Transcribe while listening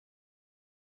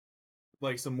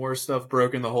like some more stuff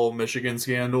broke in the whole Michigan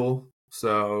scandal.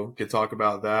 So could talk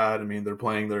about that. I mean, they're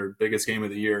playing their biggest game of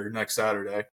the year next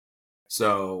Saturday.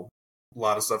 So a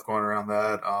lot of stuff going around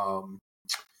that.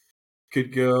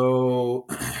 Could go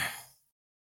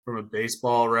from a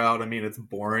baseball route. I mean, it's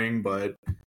boring, but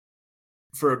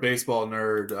for a baseball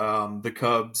nerd, the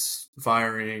Cubs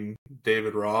firing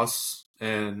David Ross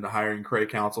and hiring Craig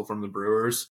Counsell from the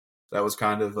Brewers, that was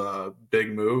kind of a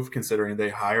big move considering they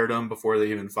hired him before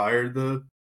they even fired the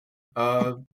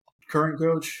current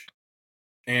coach.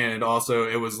 And also,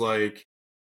 it was like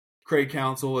Craig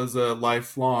Counsell is a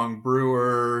lifelong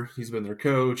Brewer. He's been their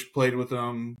coach, played with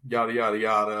them, yada, yada,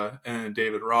 yada. And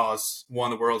David Ross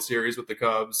won the World Series with the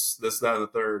Cubs, this, that, and the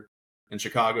third. And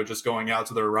Chicago just going out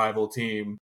to their rival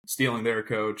team, stealing their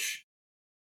coach,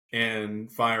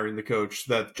 and firing the coach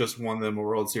that just won them a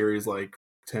World Series like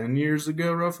 10 years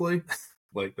ago, roughly.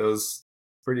 Like, those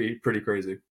pretty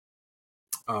crazy.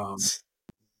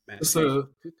 It's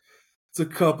a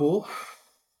couple.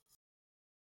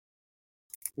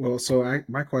 Well, so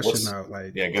my question now,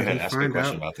 like, yeah, go ahead, ask me a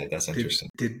question about that. That's interesting.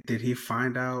 Did he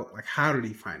find out? Like, how did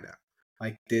he find out?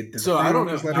 Like, did the So front I don't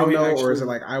office know let how him he know, actually, or is it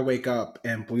like I wake up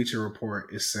and Bleacher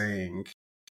Report is saying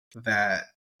that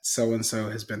so and so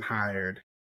has been hired,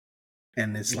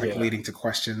 and it's like leading to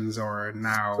questions, or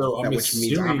now So which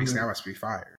means obviously I must be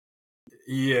fired.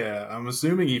 Yeah, I'm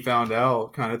assuming he found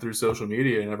out kind of through social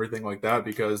media and everything like that,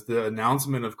 because the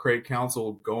announcement of Craig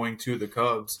Counsell going to the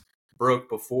Cubs broke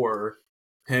before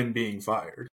him being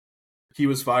fired. He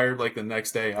was fired like the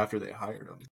next day after they hired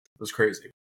him. It was crazy.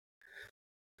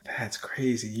 That's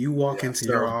crazy. You walk into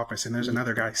your office and there's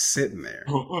another guy sitting there.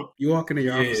 You walk into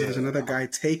your office and there's another guy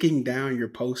taking down your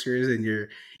posters and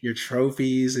your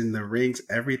trophies and the rings,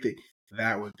 everything.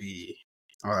 That would be,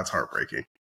 that's heartbreaking.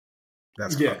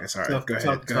 That's fucking sorry. Go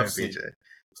ahead, BJ.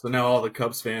 So now all the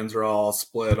Cubs fans are all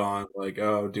split on like,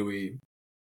 oh, do we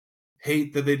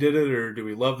hate that they did it or do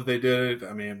we love that they did it?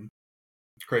 I mean,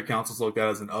 Craig Counsell's looked at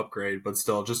as an upgrade, but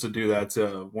still, just to do that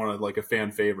to one of like a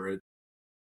fan favorite,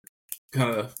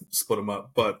 kind of split them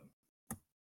up. But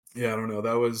yeah, I don't know.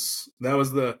 That was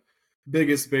the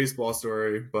biggest baseball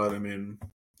story. But I mean,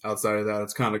 outside of that,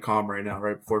 it's kind of calm right now,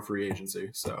 right before free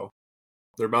agency. So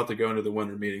they're about to go into the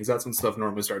winter meetings. That's when stuff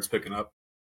normally starts picking up.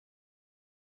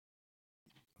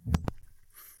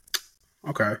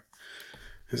 Okay.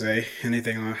 Jose,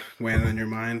 anything weighing on your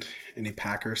mind? Any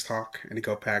Packers talk? Any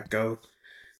Go Pack Go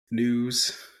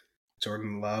news?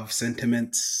 Jordan Love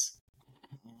sentiments?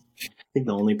 I think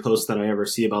the only post that I ever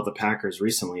see about the Packers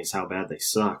recently is how bad they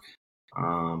suck.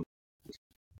 I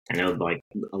know like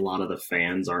a lot of the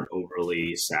fans aren't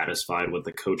overly satisfied with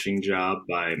the coaching job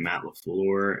by Matt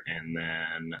LaFleur and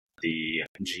then the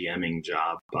GMing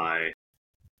job by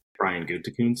Brian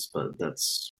Gutekunst, but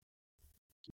that's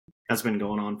been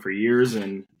going on for years,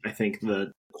 and I think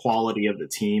the quality of the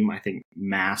team, I think,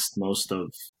 masked most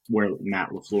of where Matt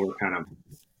LaFleur kind of,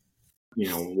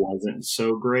 wasn't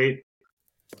so great.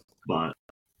 But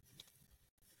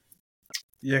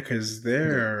yeah, because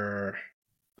they're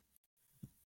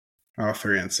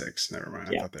 3-6. Never mind.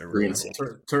 I thought they were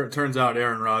 3-6. Turns out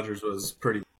Aaron Rodgers was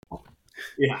pretty.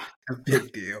 Yeah, a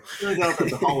big deal. Turns out that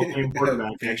the Hall of Fame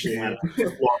quarterback actually had a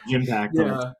large impact.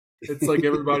 Yeah. It's like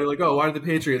everybody like, oh, why did the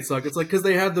Patriots suck? It's like, because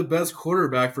they had the best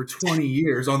quarterback for 20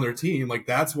 years on their team. Like,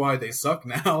 that's why they suck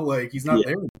now. Like, he's not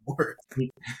there anymore.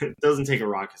 It doesn't take a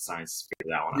rocket science to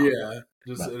figure that one out. Yeah.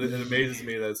 Just it amazes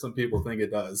me that some people think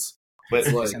it does.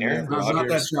 But like, Aaron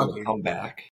Rodgers going to come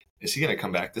back? Is he going to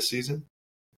come back this season?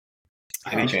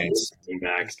 Any chance?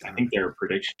 Back. I think they're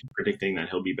predicting that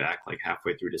he'll be back like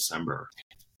halfway through December.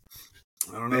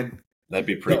 I don't know. That'd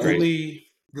be pretty great.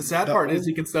 The sad part is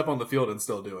he can step on the field and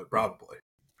still do it, probably.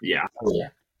 Yeah.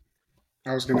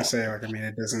 I was going to say, like, I mean,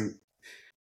 it doesn't,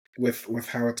 with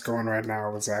how it's going right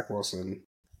now with Zach Wilson,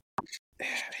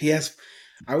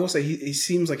 I will say he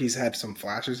seems like he's had some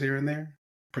flashes here and there,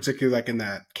 particularly like in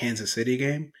that Kansas City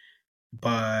game,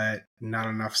 but not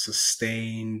enough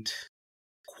sustained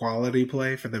quality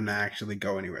play for them to actually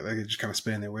go anywhere. Like, they're just kind of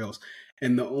spinning their wheels.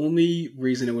 And the only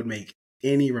reason it would make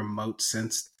any remote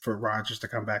sense for Rodgers to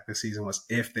come back this season was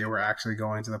if they were actually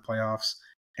going to the playoffs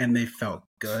and they felt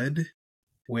good,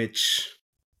 which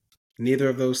neither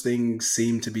of those things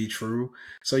seem to be true.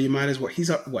 So you might as well, he's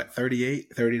up,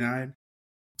 38, 39?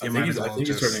 I think he's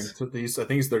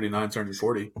 39, turning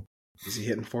 40. Is he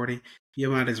hitting 40?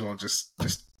 You might as well just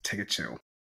take a chill.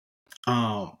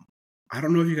 I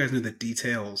don't know if you guys knew the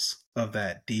details of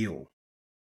that deal,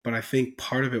 but I think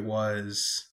part of it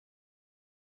was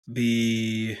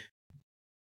the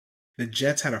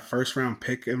Jets had a first round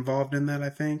pick involved in that, I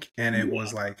think. And it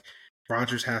was like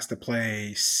Rodgers has to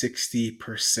play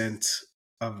 60%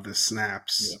 of the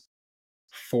snaps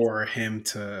for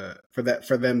the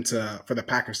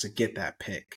Packers to get that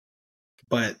pick.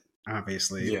 But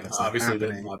obviously that's not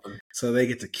happening. So they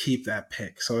get to keep that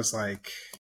pick. So it's like,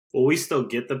 well, we still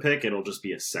get the pick. It'll just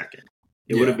be a second.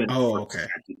 It would have been first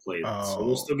had he played. So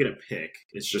we'll still get a pick.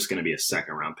 It's just going to be a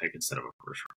second round pick instead of a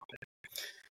first round pick.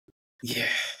 Yeah.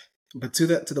 But to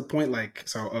the point, like,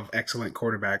 so of excellent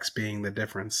quarterbacks being the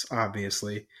difference,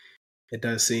 obviously, it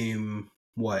does seem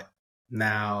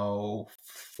now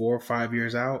 4 or 5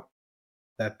 years out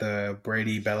that the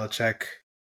Brady Belichick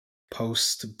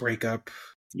post breakup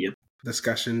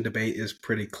discussion debate is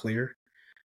pretty clear.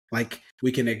 Like,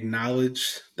 we can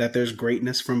acknowledge that there's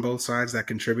greatness from both sides that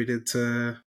contributed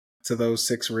to those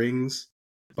 6 rings,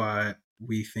 but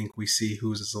we think we see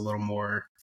who's is a little more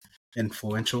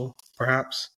influential,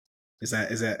 perhaps. Is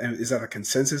that a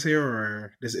consensus here,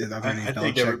 or I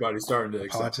think everybody's starting to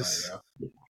accept that. Yeah.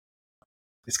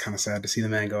 It's kind of sad to see the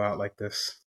man go out like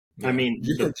this. Yeah. I mean,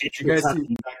 the Patriots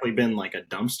haven't exactly been like a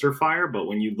dumpster fire, but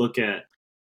when you look at,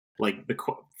 like,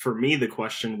 for me, the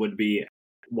question would be,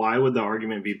 why would the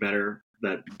argument be better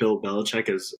that Bill Belichick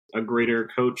is a greater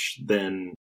coach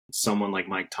than someone like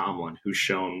Mike Tomlin, who's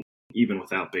shown, even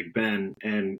without Big Ben,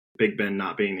 and Big Ben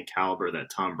not being the caliber that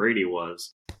Tom Brady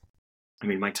was? I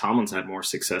mean, Mike Tomlin's had more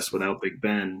success without Big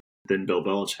Ben than Bill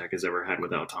Belichick has ever had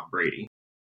without Tom Brady.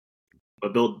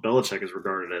 But Bill Belichick is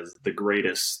regarded as the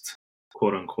greatest,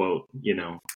 quote unquote,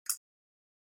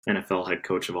 NFL head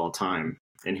coach of all time.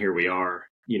 And here we are,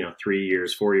 4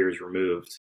 years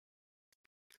removed,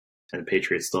 and the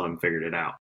Patriots still haven't figured it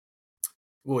out.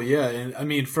 Well, yeah, and I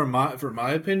mean, from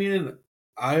my opinion,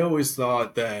 I always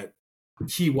thought that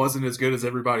he wasn't as good as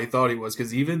everybody thought he was,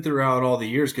 because even throughout all the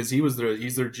years, because he's their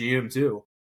GM too.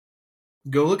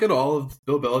 Go look at all of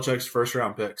Bill Belichick's first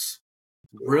round picks.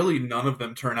 Really, none of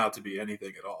them turn out to be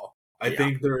anything at all. I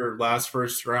think their last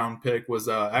first round pick was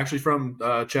actually from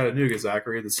Chattanooga,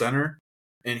 Zachary, the center,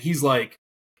 and he's like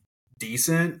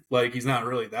decent. Like, he's not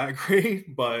really that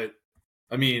great, but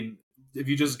I mean, if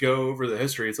you just go over the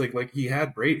history, it's like he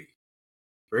had Brady.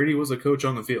 Brady was a coach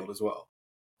on the field as well.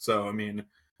 So, I mean,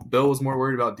 Bill was more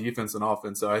worried about defense than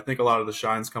offense. So I think a lot of the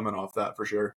shine's coming off that for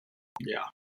sure. Yeah.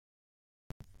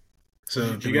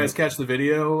 So did you guys catch the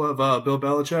video of Bill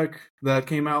Belichick that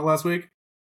came out last week?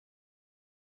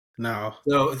 No.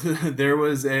 So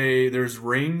there's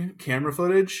ring camera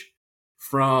footage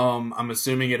from, I'm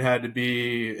assuming it had to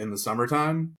be in the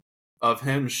summertime, of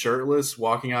him shirtless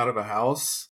walking out of a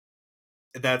house.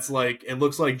 That's like, it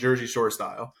looks like Jersey Shore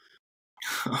style.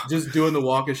 Just doing the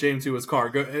walk of shame to his car.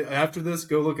 Go after this,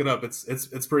 go look it up.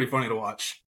 It's pretty funny to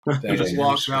watch. He just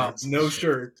walks out, no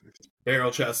shirt, barrel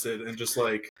chested, and just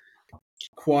like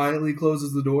quietly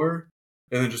closes the door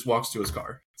and then just walks to his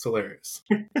car. It's hilarious.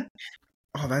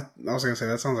 I was gonna say,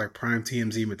 that sounds like prime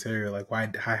TMZ material.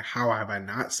 Like, how have I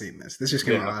not seen this? This just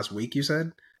came out last week, you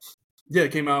said? Yeah,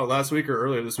 it came out last week or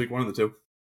earlier this week, one of the two.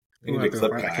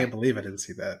 I can't believe I didn't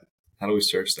see that. How do we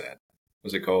search that?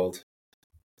 What's it called?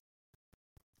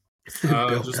 Just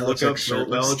look up Bill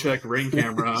Belichick ring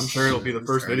camera. I'm sure it'll be the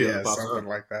first video that pops something up.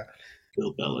 Like that.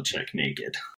 Bill Belichick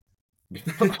naked.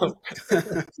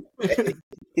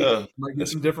 Might get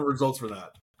some different results for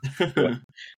that.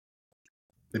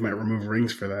 They might remove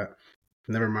rings for that.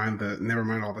 Never mind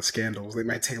all the scandals. They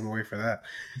might take them away for that.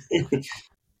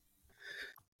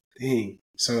 Dang.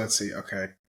 So let's see. Okay.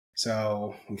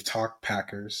 So we've talked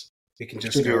Packers. We can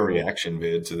just do a reaction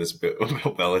vid to this Bill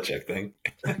Belichick thing.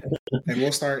 And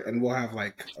we'll start, and we'll have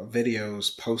like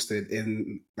videos posted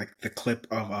in like the clip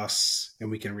of us, and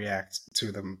we can react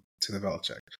to them, to the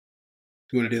Belichick.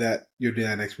 You want to do that? You'll do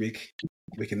that next week.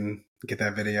 We can get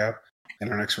that video in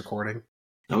our next recording.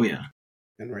 Oh yeah,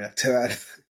 and react to that.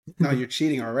 No, you're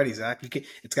cheating already, Zach. You can't.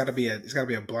 It's got to be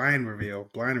a blind reveal,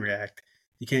 blind react.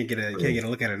 You can't get a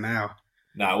look at it now.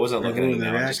 No, I wasn't looking at it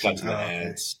now. I just got to the okay.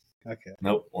 ads. Okay.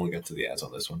 Nope, only got to the ads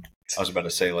on this one. I was about to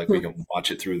say, like, we can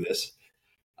watch it through this.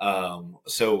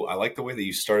 So I like the way that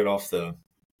you started off the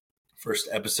first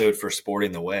episode for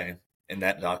Sporting the Way in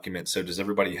that document. So does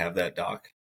everybody have that doc?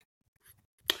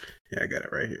 Yeah, I got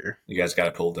it right here. You guys got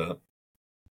it pulled up?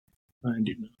 I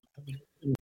do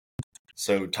not.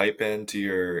 So type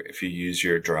into if you use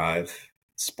your drive,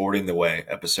 Sporting the Way,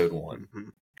 episode 1. Mm-hmm.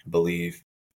 I believe.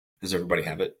 Does everybody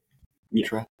have it?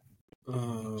 Yeah.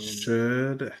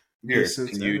 Should. Here,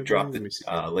 can you drop the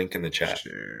link in the chat?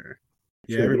 Sure.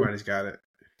 Yeah, everybody's got it.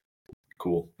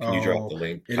 Cool. Can you drop the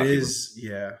link? It is,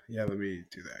 yeah, let me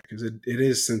do that. Because it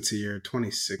is sent to your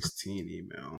 2016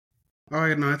 email.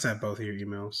 Oh, no, it's at both of your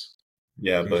emails.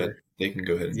 Yeah, but they can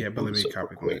go ahead and... Yeah, but let me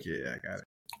copy the link. Yeah, I got it.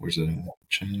 Where's it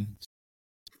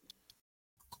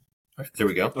at? All right, there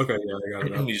we go. Okay, yeah, I got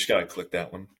it up. You just got to click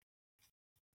that one.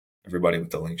 Everybody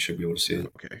with the link should be able to see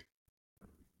it. Okay.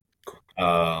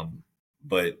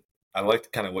 But I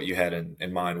liked kind of what you had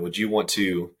in mind. Would you want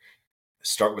to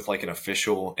start with like an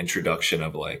official introduction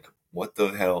of like, what the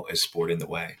hell is sport in the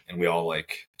way? And we all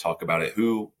like talk about it.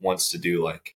 Who wants to do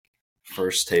like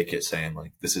first take it saying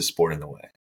like, this is sport in the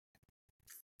way?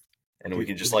 And we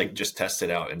can just test it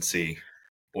out and see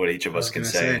what each of us can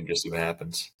say and just see what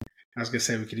happens. I was going to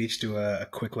say we could each do a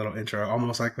quick little intro,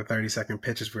 almost like the 30-second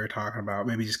pitches we were talking about.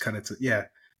 Maybe just cut it to,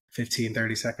 15,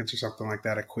 30 seconds or something like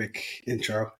that, a quick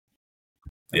intro.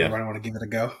 Everybody want to give it a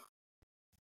go?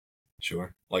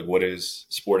 Sure. Like, what is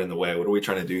sport in the way? What are we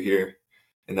trying to do here?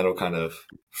 And that'll kind of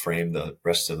frame the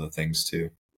rest of the things too.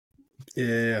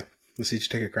 Yeah. Let's each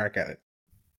take a crack at it.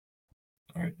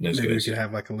 All right. Maybe we could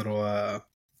have like a little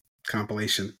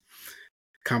compilation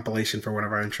for one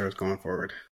of our intros going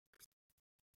forward.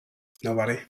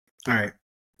 Nobody? All right.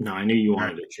 No, I knew you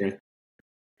wanted it, Trey.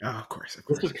 Oh, of course.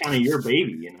 This is kind of your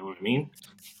baby, you know what I mean?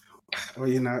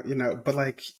 Well, but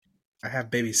like I have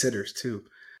babysitters too.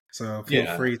 So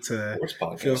feel free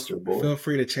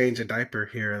to change a diaper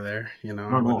here or there. You know,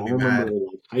 I remember like,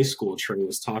 high school. Trey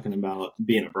was talking about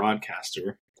being a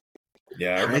broadcaster.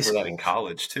 Yeah, I remember that in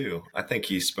college too. I think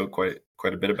he spoke quite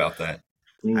a bit about that.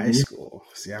 High school.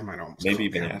 See, I might almost maybe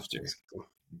even after.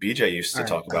 BJ used to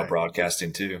talk about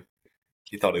broadcasting too.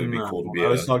 He thought it would be cool to be. I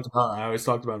always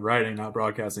talked about writing, not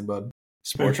broadcasting, bud.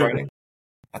 Sports writing.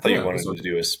 I thought you wanted to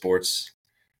do a sports.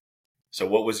 So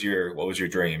what was your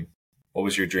dream? What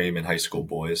was your dream in high school,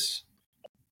 boys?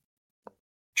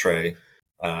 Trey,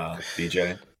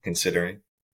 BJ, considering.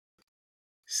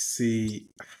 See,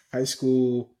 high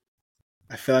school,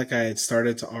 I feel like I had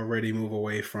started to already move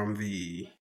away from the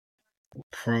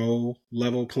pro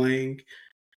level playing,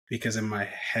 because in my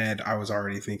head, I was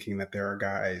already thinking that there are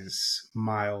guys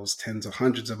miles, tens of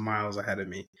hundreds of miles ahead of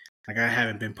me. Like I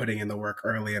haven't been putting in the work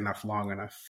early enough, long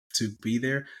enough to be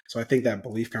there. So I think that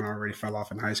belief kind of already fell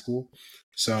off in high school.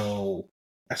 So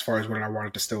as far as when I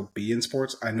wanted to still be in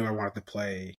sports, I knew I wanted to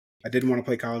play. I didn't want to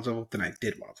play college level. Then I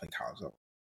did want to play college level.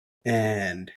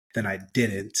 And then I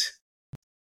didn't.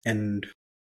 And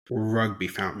rugby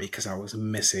found me because I was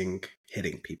missing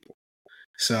hitting people.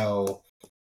 So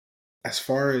as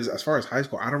far as high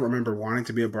school, I don't remember wanting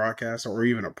to be a broadcaster or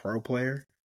even a pro player.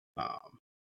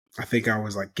 I think I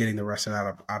was like getting the rest of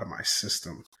that out of my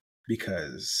system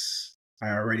because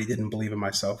I already didn't believe in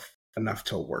myself enough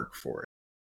to work for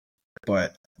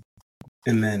it.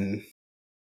 And then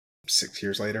 6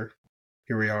 years later,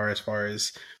 here we are as far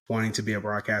as wanting to be a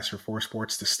broadcaster for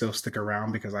sports, to still stick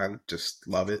around because I just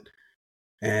love it.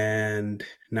 And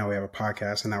now we have a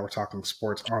podcast, and now we're talking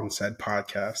sports on said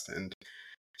podcast, and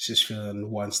it's just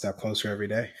feeling one step closer every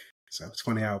day. So it's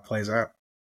funny how it plays out.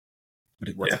 But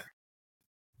it works. Yeah.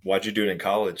 Why'd you do it in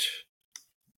college?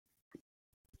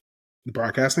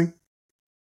 Broadcasting?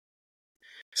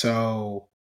 So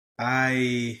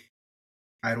I'd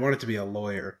wanted to be a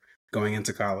lawyer going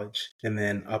into college, and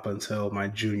then up until my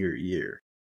junior year.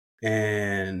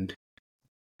 And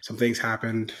some things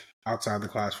happened outside the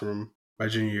classroom my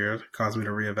junior year, caused me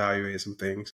to reevaluate some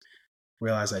things.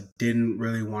 Realized I didn't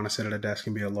really want to sit at a desk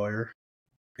and be a lawyer.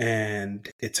 And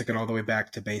it took it all the way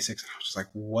back to basics. I was just like,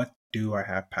 what do I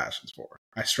have passions for?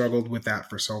 I struggled with that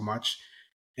for so much.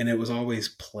 And it was always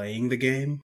playing the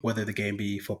game, whether the game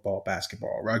be football,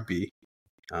 basketball, rugby.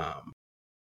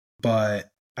 But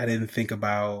I didn't think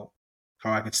about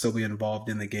how I could still be involved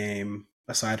in the game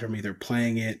aside from either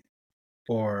playing it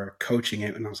or coaching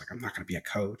it. And I was like, I'm not going to be a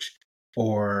coach,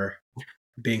 or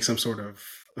being some sort of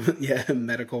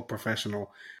medical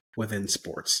professional within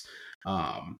sports.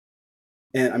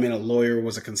 And I mean, a lawyer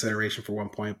was a consideration for one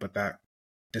point, but that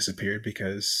disappeared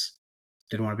because I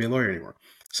didn't want to be a lawyer anymore.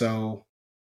 So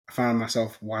I found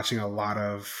myself watching a lot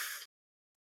of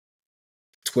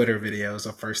Twitter videos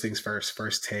of First Things First,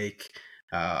 First Take,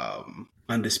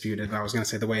 Undisputed. I was going to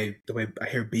say the way I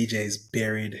hear BJ's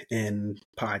buried in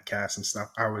podcasts and stuff,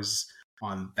 I was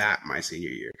on that my senior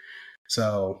year.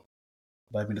 So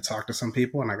it led me to talk to some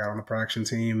people, and I got on the production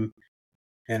team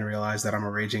and realized that I'm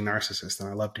a raging narcissist and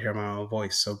I love to hear my own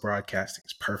voice. So broadcasting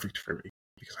is perfect for me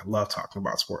because I love talking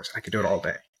about sports and I could do it all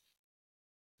day.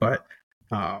 But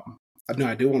no,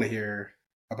 I do want to hear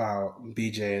about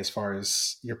BJ as far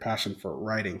as your passion for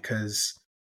writing, because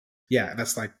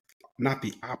that's like not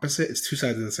the opposite. It's two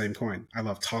sides of the same coin. I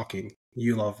love talking.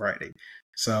 You love writing.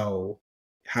 So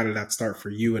how did that start for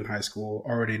you in high school,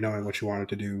 already knowing what you wanted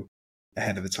to do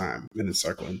ahead of the time and then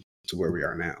circling to where we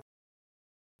are now?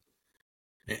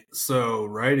 So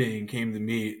writing came to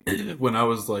me when I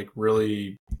was like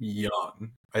really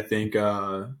young. I think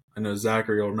I know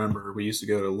Zachary will remember we used to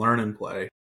go to Learn and Play.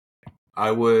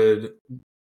 I would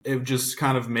it would just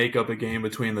kind of make up a game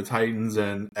between the Titans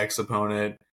and X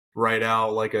opponent, write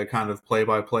out like a kind of play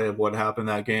by play of what happened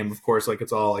in that game. Of course, like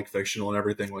it's all like fictional and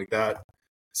everything like that.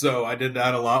 So I did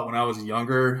that a lot when I was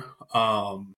younger.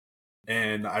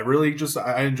 And I really just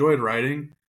I enjoyed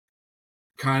writing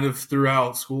kind of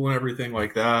throughout school and everything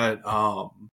like that.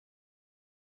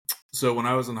 So when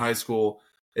I was in high school,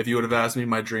 if you would have asked me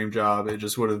my dream job, it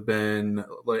just would have been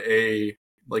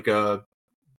like a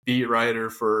beat writer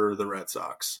for the Red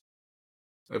Sox.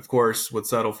 Of course, would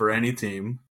settle for any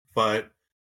team, but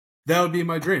that would be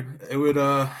my dream. It would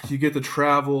you get to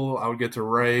travel, I would get to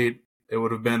write. It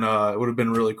would have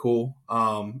been really cool.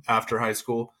 After high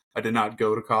school, I did not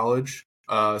go to college.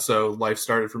 So life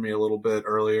started for me a little bit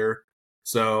earlier.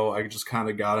 So I just kind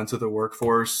of got into the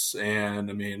workforce, and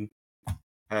I mean,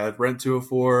 had rent to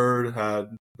afford,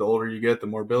 had the older you get, the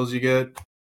more bills you get.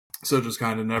 So just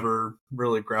kind of never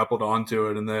really grappled onto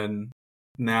it. And then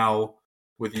now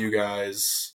with you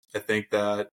guys, I think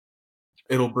that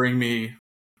it'll bring me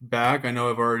back. I know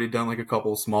I've already done like a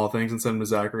couple small things and sent them to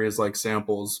Zachary as like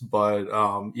samples, but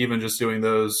even just doing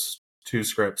those 2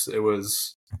 scripts, it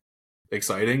was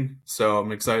exciting. So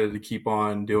I'm excited to keep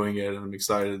on doing it, and I'm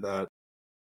excited that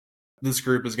this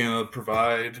group is going to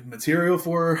provide material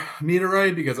for me to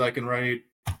write, because I can write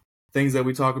things that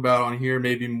we talk about on here,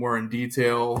 maybe more in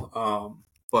detail.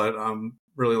 But I'm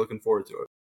really looking forward to it.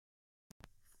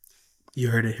 You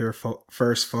heard it here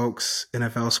first, folks.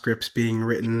 NFL scripts being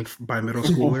written by middle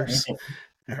schoolers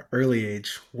at early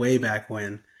age, way back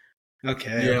when.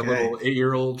 Okay, Yeah, okay. little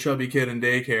 8-year-old chubby kid in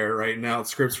daycare right now.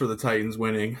 Scripts for the Titans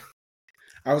winning.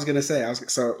 I was gonna say,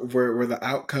 so were the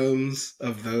outcomes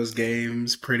of those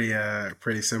games pretty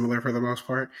similar for the most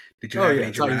part? Did you have any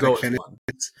Titans dramatic always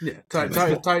finishes? won.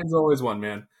 Yeah, Titans always won,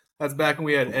 man. That's back when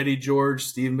we had Eddie George,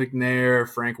 Steve McNair,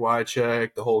 Frank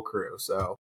Wycheck, the whole crew.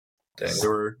 So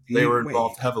they were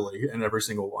involved heavily in every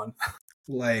single one.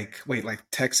 Like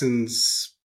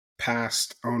Texans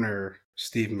past owner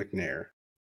Steve McNair.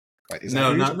 Like, Steve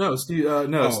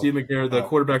McNair, the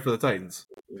quarterback for the Titans.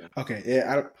 Okay,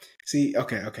 yeah, I don't see.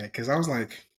 Okay, because I was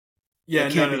like, yeah,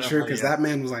 it can't be true, because that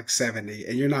man was like 70,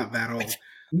 and you're not that old.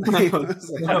 No.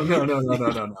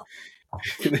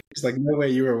 It's like, no way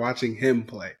you were watching him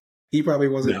play. He probably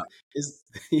wasn't. No.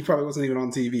 He probably wasn't even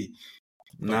on TV.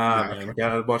 Nah, man, I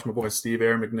gotta watch my boy Steve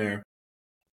Aaron McNair.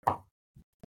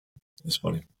 That's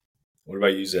funny. What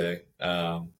about you, Zay?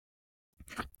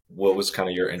 What was kind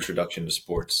of your introduction to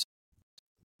sports?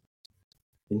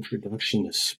 Introduction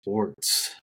to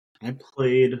sports. I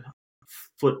played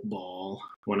football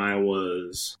when I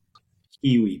was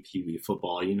peewee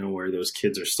football, where those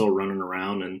kids are still running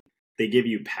around and they give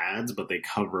you pads, but they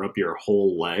cover up your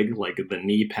whole leg. Like the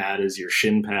knee pad is your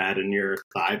shin pad and your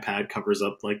thigh pad covers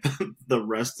up like the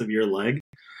rest of your leg.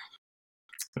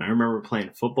 And I remember playing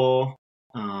football.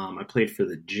 I played for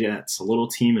the Jets, a little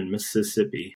team in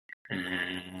Mississippi.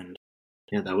 And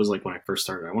yeah, that was like when I first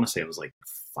started. I want to say I was like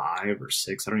 5 or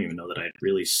 6. I don't even know that I'd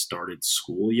really started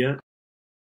school yet.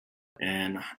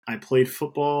 And I played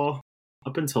football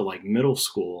up until like middle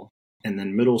school. And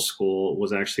then middle school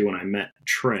was actually when I met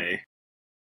Trey.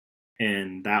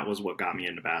 And that was what got me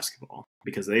into basketball,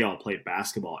 because they all played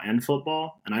basketball and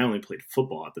football. And I only played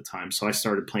football at the time. So I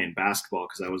started playing basketball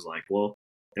because I was like, well,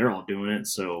 they're all doing it.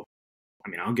 So, I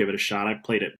mean, I'll give it a shot. I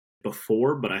played it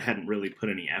before, but I hadn't really put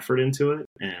any effort into it.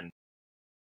 And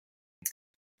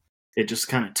it just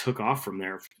kind of took off from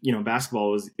there.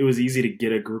 Basketball it was easy to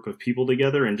get a group of people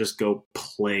together and just go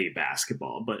play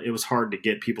basketball, but it was hard to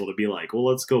get people to be like, well,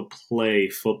 let's go play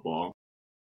football.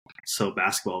 So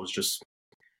basketball was just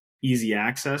easy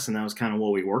access, and that was kind of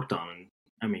what we worked on. And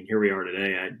I mean, here we are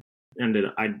today.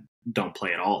 I don't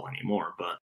play at all anymore,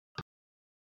 but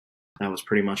that was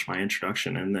pretty much my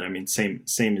introduction. And then, I mean, same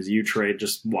as you, Trey,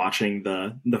 just watching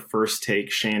the first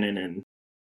take, Shannon and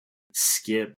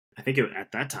Skip. I think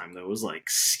at that time, though, it was like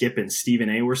Skip and Stephen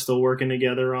A were still working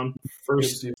together on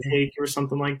first take or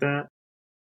something like that.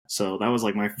 So that was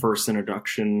like my first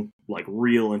introduction, like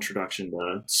real introduction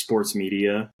to sports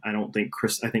media. I think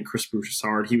Chris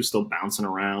Broussard, he was still bouncing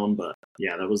around, but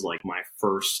yeah, that was like my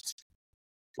first,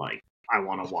 like, I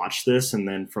want to watch this. And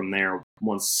then from there,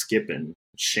 once Skip and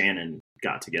Shannon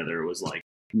got together, it was like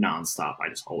nonstop. I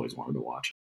just always wanted to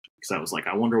watch it, because I was like,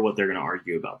 I wonder what they're going to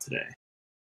argue about today.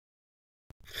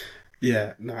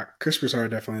 Yeah, no, Chris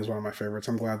Broussard definitely is one of my favorites.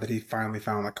 I'm glad that he finally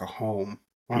found like a home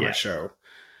on a show.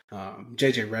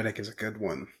 JJ Redick is a good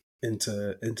one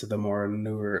into the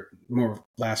more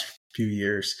last few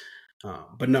years.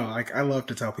 But no, like I love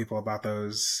to tell people about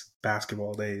those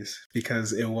basketball days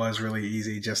because it was really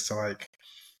easy just to like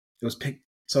it was pick.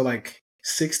 So like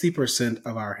 60%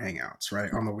 of our hangouts,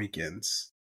 right, on the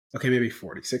weekends. Okay, maybe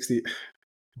 40, 60.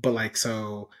 But like,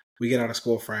 so we get out of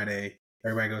school Friday,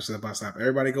 everybody goes to the bus stop,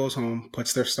 everybody goes home,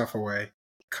 puts their stuff away,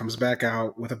 comes back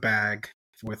out with a bag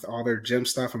with all their gym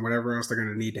stuff and whatever else they're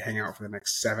going to need to hang out for the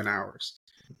next 7 hours.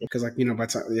 Because like, by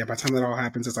the time that all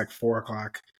happens, it's like 4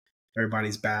 o'clock.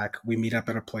 Everybody's back. We meet up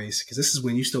at a place because this is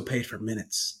when you still paid for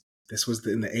minutes. This was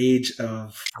in the age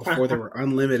of before there were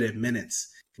unlimited minutes.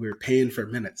 We were paying for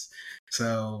minutes.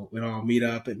 So we'd all meet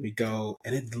up and we go,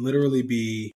 and it'd literally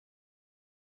be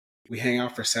we hang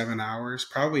out for 7 hours,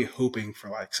 probably hoping for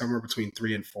like somewhere between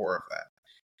 3 and 4 of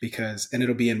that. And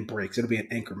it'll be in breaks, it'll be in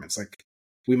increments. Like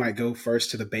we might go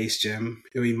first to the base gym,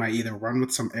 and we might either run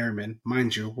with some airmen.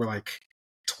 Mind you, we're like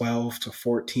 12 to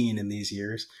 14 in these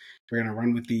years. We're gonna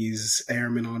run with these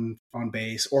airmen on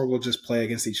base, or we'll just play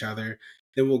against each other.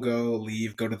 Then we'll go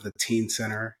to the teen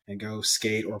center and go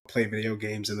skate or play video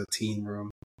games in the teen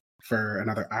room for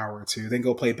another hour or two, then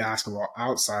go play basketball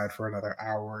outside for another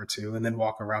hour or two, and then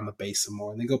walk around the base some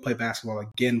more, and then go play basketball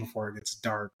again before it gets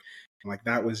dark. And like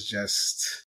that was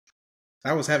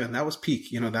heaven. That was peak.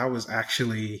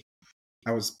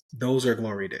 Those are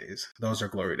glory days. Those are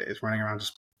glory days. Running around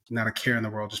just not a care in the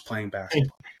world, just playing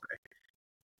basketball.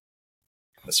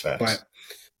 That's facts. But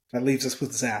that leaves us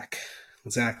with Zach.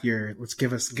 Zach, let's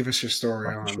give us your story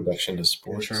on introduction to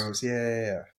sports. Intros.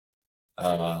 Yeah.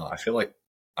 I feel like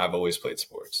I've always played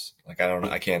sports. Like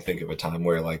I can't think of a time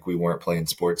where like we weren't playing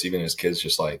sports, even as kids.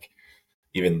 Just like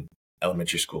even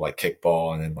elementary school, like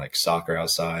kickball, and then like soccer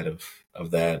outside of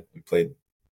that. We played.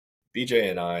 BJ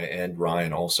and I and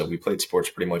Ryan also. We played sports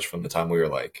pretty much from the time we were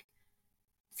like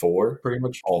 4. Pretty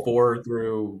much all 4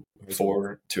 through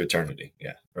 4 to eternity.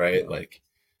 Yeah, right. Yeah. Like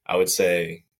I would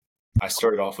say, I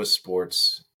started off with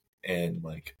sports and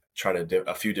like tried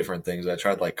a few different things. I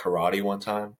tried like karate one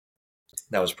time.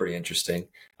 That was pretty interesting.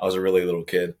 I was a really little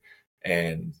kid,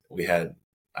 and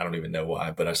I don't even know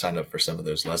why, but I signed up for some of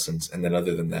those lessons. And then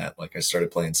other than that, like I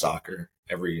started playing soccer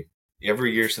every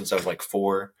year since I was like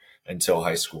 4 until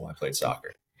high school. I played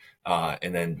soccer.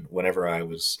 And then whenever I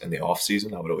was in the off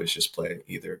season, I would always just play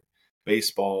either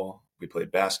baseball, we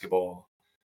played basketball,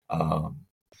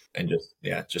 and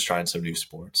just trying some new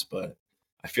sports. But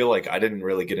I feel like I didn't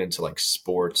really get into like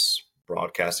sports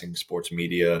broadcasting, sports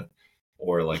media,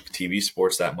 or like TV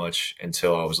sports that much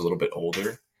until I was a little bit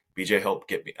older. BJ helped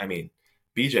get me. I mean,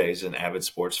 BJ is an avid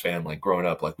sports fan. Like growing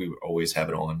up, like we would always have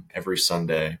it on every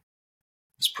Sunday.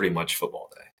 It's pretty much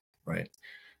football day, right?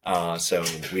 So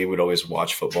we would always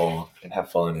watch football and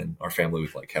have fun, and our family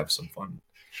would like have some fun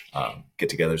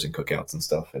get-togethers and cookouts and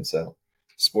stuff. And so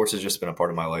sports has just been a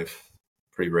part of my life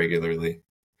pretty regularly.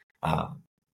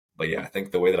 But yeah, I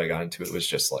think the way that I got into it was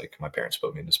just like my parents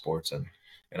put me into sports, and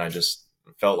I just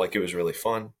felt like it was really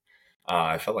fun.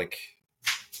 I felt like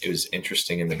it was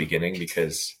interesting in the beginning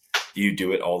because you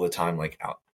do it all the time, like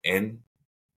out in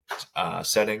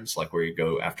settings, like where you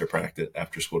go after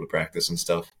school to practice and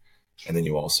stuff. And then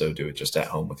you also do it just at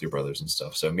home with your brothers and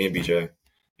stuff. So me and BJ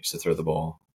used to throw the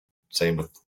ball. Same with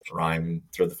Ryan,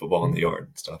 throw the football in the yard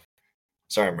and stuff.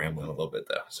 Sorry, I'm rambling a little bit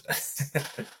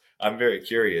though. I'm very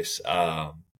curious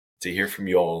to hear from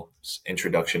you all's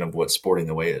introduction of what Sporting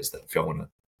the Way is, that if y'all want to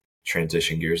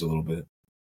transition gears a little bit.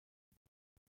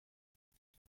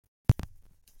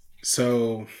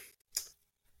 So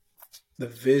the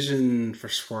vision for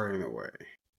Sporting the Way,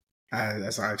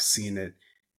 as I've seen it,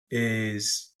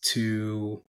 is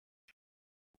to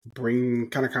bring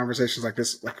kind of conversations like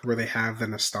this, like where they have the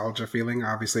nostalgia feeling,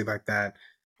 obviously, like that.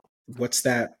 What's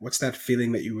that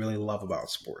feeling that you really love about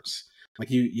sports?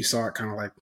 Like you saw it kind of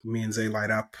like me and Zay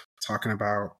light up talking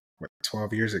about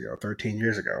 12 years ago, 13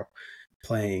 years ago,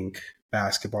 playing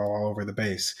basketball all over the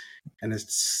base. And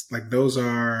it's like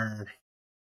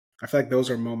I feel like those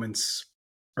are moments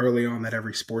early on that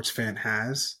every sports fan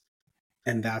has,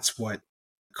 and that's what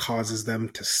causes them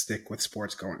to stick with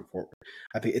sports going forward.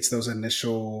 I think it's those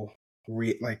initial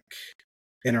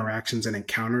interactions and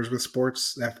encounters with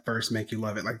sports that first make you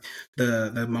love it. Like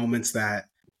the moments that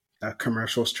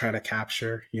commercials try to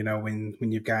capture, when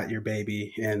you've got your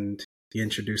baby and you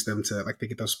introduce them to, like, they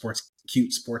get those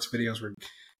cute sports videos where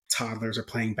toddlers are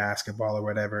playing basketball or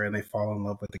whatever, and they fall in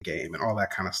love with the game and all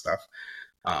that kind of stuff.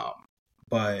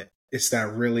 But it's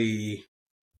that really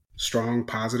strong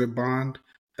positive bond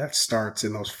that starts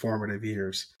in those formative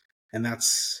years. And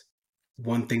that's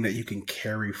one thing that you can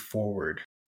carry forward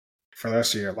for the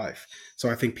rest of your life. So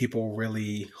I think people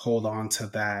really hold on to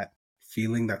that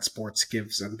feeling that sports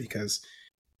gives them, because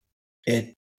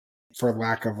it for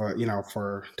lack of a,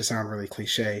 for to sound really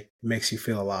cliche, makes you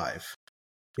feel alive.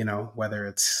 Whether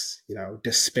it's,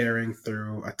 despairing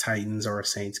through a Titans or a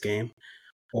Saints game,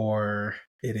 or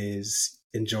it is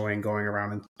enjoying going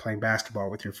around and playing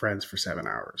basketball with your friends for 7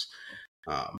 hours,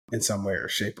 in some way or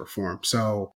shape or form.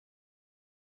 So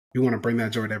we want to bring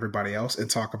that joy to everybody else and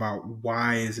talk about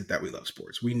why is it that we love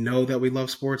sports. We know that we love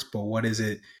sports, but what is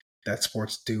it that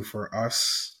sports do for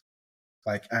us,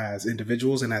 like as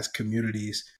individuals and as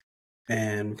communities?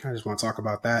 And we kind of just want to talk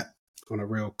about that on a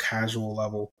real casual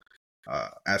level,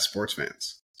 as sports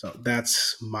fans. So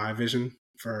that's my vision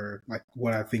for like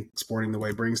what I think Sporting the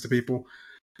Way brings to people.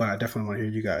 But I definitely want to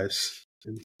hear you guys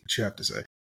and what you have to say.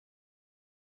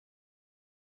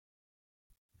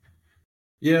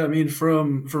 Yeah, I mean,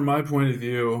 from my point of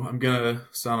view, I'm gonna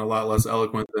sound a lot less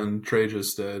eloquent than Trey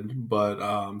just did,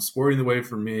 but Sporting the Way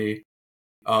for me,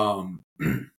 um,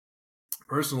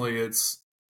 personally, it's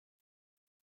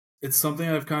something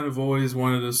I've kind of always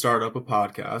wanted to start up a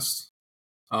podcast.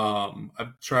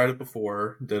 I've tried it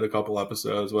before, did a couple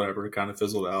episodes, whatever, it kind of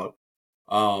fizzled out.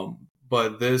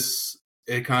 But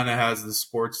it kind of has the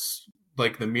sports,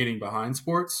 like the meaning behind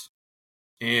sports,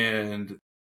 and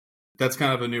that's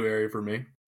kind of a new area for me.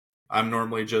 I'm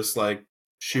normally just like,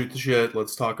 shoot the shit,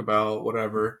 let's talk about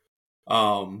whatever.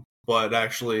 But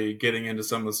actually getting into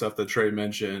some of the stuff that Trey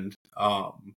mentioned,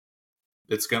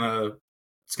 it's gonna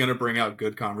bring out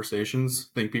good conversations.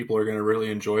 I think people are gonna really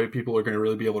enjoy it. People are gonna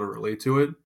really be able to relate to it.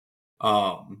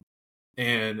 Um,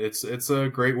 and it's a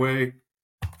great way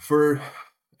for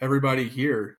everybody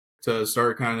here to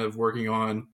start kind of working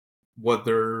on what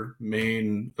their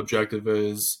main objective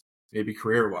is, maybe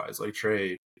career wise, like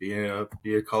Trey, be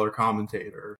a color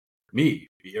commentator, me,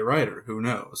 be a writer, who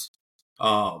knows?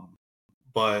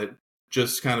 But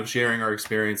just kind of sharing our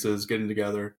experiences, getting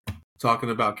together, talking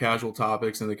about casual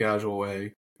topics in the casual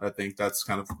way. I think that's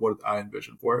kind of what I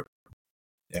envision for it.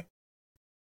 Yeah.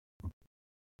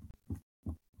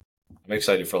 I'm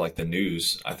excited for like the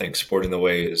news. I think Sporting the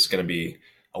Way is going to be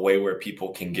a way where people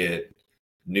can get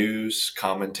news,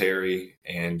 commentary,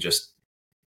 and just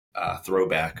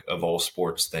throwback of all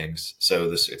sports things.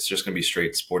 So it's just going to be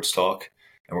straight sports talk,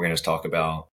 and we're going to talk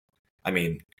about. I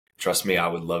mean, trust me, I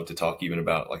would love to talk even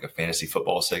about like a fantasy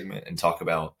football segment and talk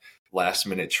about last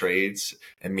minute trades,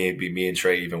 and maybe me and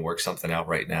Trey even work something out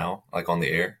right now, like on the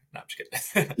air. No, I'm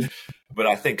just kidding. But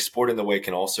I think Sporting the Way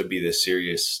can also be this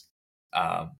serious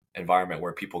environment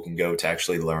where people can go to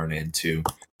actually learn and to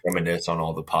reminisce on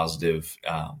all the positive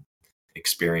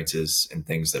experiences and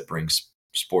things that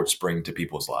sports bring to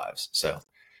people's lives. So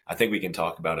I think we can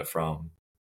talk about it from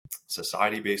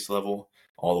society-based level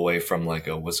all the way from like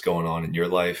what's going on in your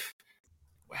life.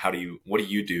 What do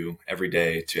you do every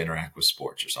day to interact with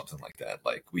sports or something like that?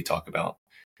 Like we talk about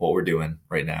what we're doing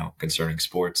right now concerning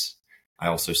sports. I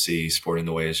also see Sporting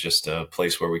the Way as just a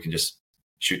place where we can just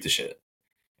shoot the shit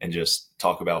and just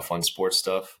talk about fun sports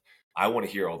stuff. I want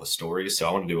to hear all the stories, so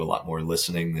I want to do a lot more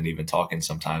listening than even talking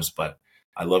sometimes, but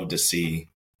I love to see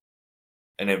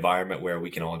an environment where we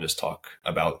can all just talk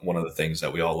about one of the things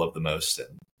that we all love the most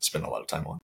and spend a lot of time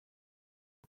on.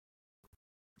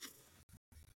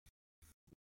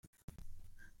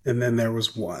 And then there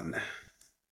was one.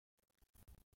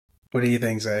 What do you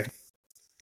think, Zay?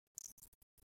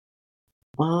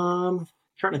 Trying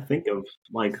to think of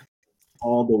like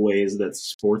all the ways that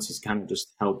sports has kind of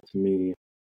just helped me.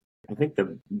 I think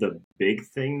the big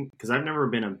thing, because I've never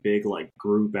been a big like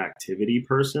group activity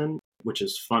person, which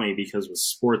is funny because with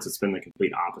sports it's been the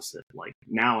complete opposite. Like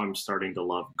now I'm starting to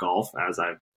love golf as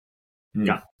I've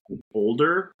gotten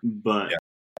older, but Yeah.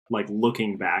 like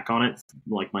looking back on it,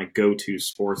 like my go-to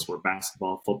sports were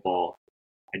basketball, football.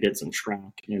 I did some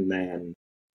track and then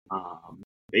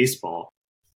baseball.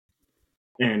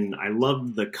 And I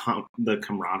loved the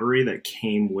camaraderie that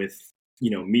came with,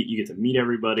 you get to meet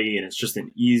everybody and it's just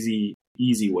an easy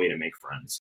way to make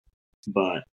friends.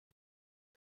 But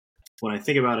when I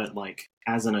think about it, like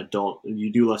as an adult,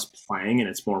 you do less playing and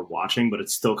it's more watching, but it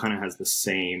still kind of has the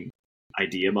same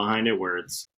idea behind it where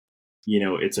it's,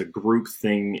 it's a group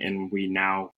thing and we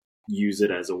now use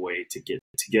it as a way to get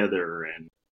together and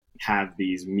have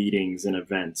these meetings and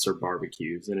events or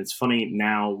barbecues. And it's funny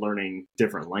now learning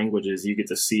different languages, you get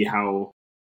to see how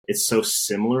it's so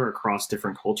similar across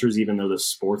different cultures, even though the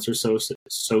sports are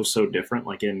so different.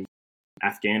 Like in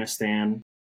Afghanistan,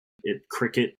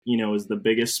 cricket, is the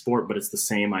biggest sport, but it's the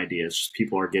same idea. It's just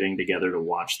people are getting together to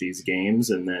watch these games.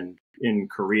 And then in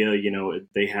Korea,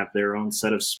 they have their own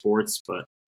set of sports, but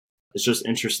it's just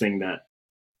interesting that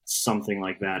something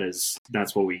like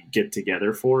that's what we get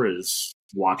together for, is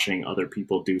watching other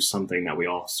people do something that we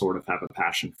all sort of have a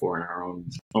passion for in our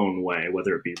own way,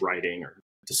 whether it be writing or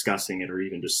discussing it or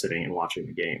even just sitting and watching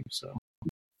the game. So,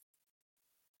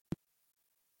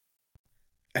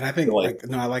 And I think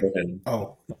I like.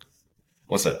 Oh,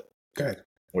 what's that? good.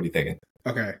 What are you thinking?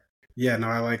 Okay, yeah, no,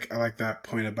 I like that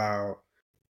point about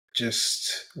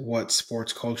just what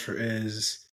sports culture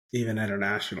is, even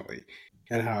internationally,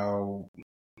 and how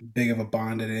big of a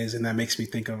bond it is. And that makes me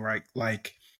think of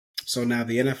so now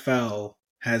the NFL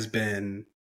has been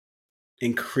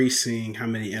increasing how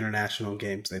many international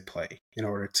games they play in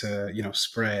order to,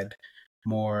 spread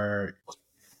more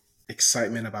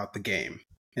excitement about the game.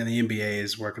 And the NBA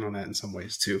is working on that in some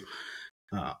ways too.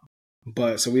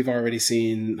 But so we've already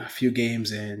seen a few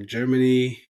games in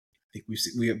Germany. I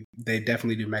think they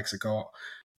definitely do Mexico.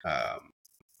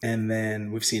 And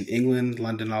then we've seen England,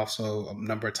 London also a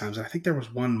number of times. And I think there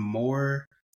was one more.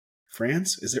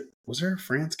 France? Was there a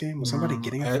France game? Was somebody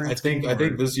getting a France game? I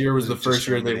think this year was the first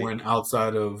year they Germany? went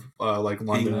outside of like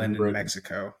London England and Britain.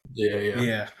 Mexico.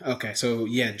 Yeah. Okay. So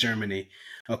yeah, Germany.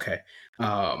 Okay.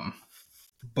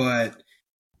 But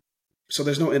so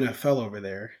there's no NFL over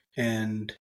there,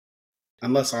 and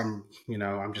unless I'm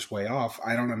just way off,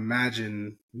 I don't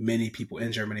imagine many people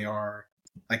in Germany are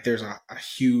like there's a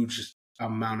huge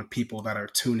amount of people that are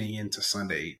tuning into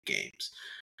Sunday games.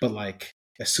 But like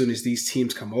as soon as these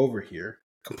teams come over here,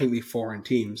 completely foreign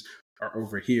teams are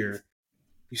over here,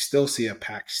 you still see a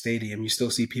packed stadium. You still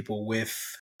see people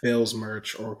with Bills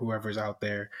merch or whoever's out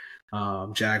there,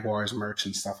 Jaguars merch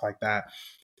and stuff like that.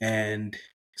 And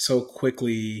so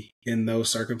quickly in those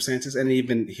circumstances, and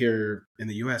even here in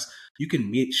the US, you can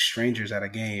meet strangers at a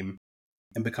game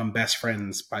and become best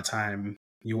friends by the time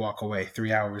you walk away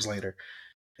 3 hours later.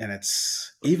 And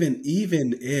it's even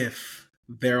if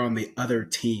they're on the other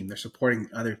team, they're supporting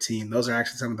the other team. Those are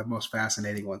actually some of the most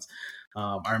fascinating ones.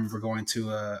 I remember going to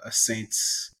a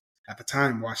Saints, at the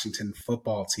time, Washington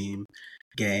football team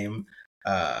game,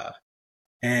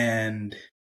 and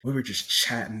we were just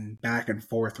chatting back and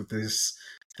forth with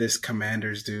this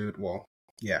Commanders dude. Well,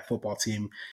 yeah, football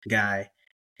team guy.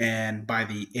 And by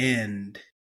the end,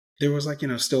 there was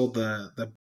still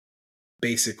the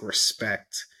basic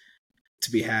respect to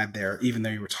be had there, even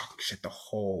though you were talking shit the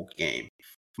whole game.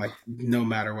 Like no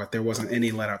matter what, there wasn't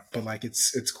any let up. But like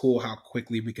it's cool how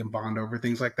quickly we can bond over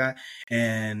things like that,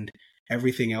 and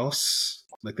everything else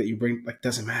like that you bring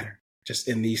doesn't matter. Just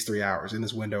in these 3 hours, in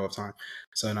this window of time.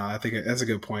 So no, I think that's a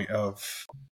good point of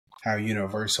how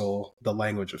universal the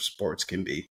language of sports can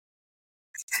be.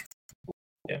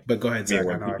 Yeah, but go ahead, Zach.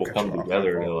 when people come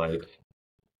together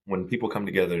when people come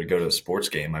together to go to a sports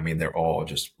game, I mean, they're all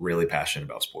just really passionate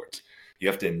about sports. You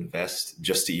have to invest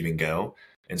just to even go.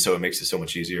 And so it makes it so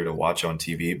much easier to watch on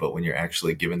TV. But when you're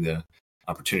actually given the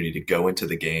opportunity to go into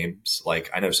the games, like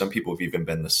I know some people have even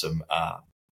been to some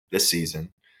this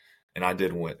season, and I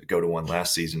did go to one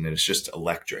last season, and it's just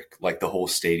electric. Like the whole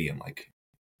stadium, like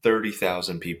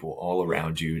 30,000 people all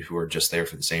around you who are just there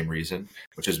for the same reason,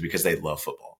 which is because they love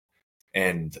football.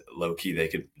 And low key,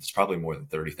 it's probably more than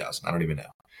 30,000. I don't even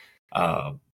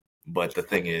know. But the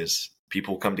thing is,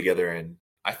 people come together, and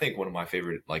I think one of my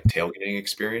favorite like tailgating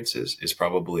experiences is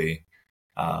probably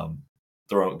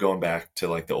going back to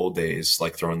like the old days,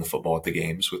 like throwing the football at the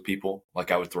games with people. Like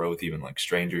I would throw with even like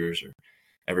strangers or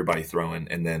everybody throwing.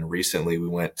 And then recently we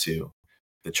went to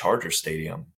the Charger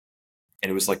Stadium,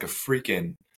 and it was like a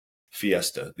freaking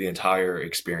fiesta, the entire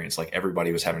experience. Like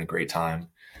everybody was having a great time.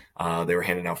 They were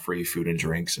handing out free food and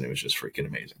drinks, and it was just freaking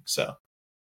amazing. So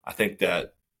I think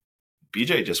that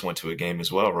BJ just went to a game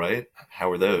as well, right? How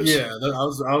were those? Yeah,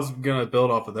 I was gonna build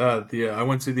off of that. I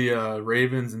went to the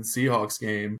Ravens and Seahawks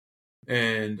game,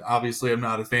 and obviously I'm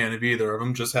not a fan of either of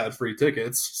them. Just had free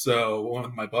tickets, so went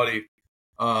with my buddy.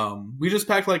 We just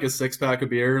packed like a 6-pack of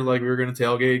beer, like we were gonna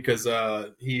tailgate because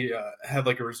he had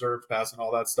like a reserved pass and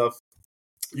all that stuff.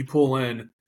 You pull in,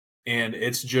 and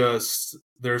it's just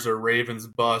there's a Ravens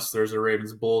bus, there's a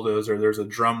Ravens bulldozer, there's a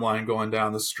drum line going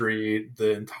down the street.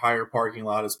 The entire parking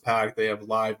lot is packed. They have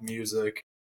live music.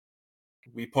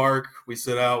 We park, we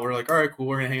sit out. We're like, all right, cool.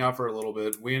 We're gonna hang out for a little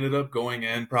bit. We ended up going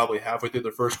in probably halfway through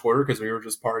the first quarter because we were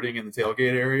just partying in the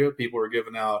tailgate area. People were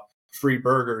giving out free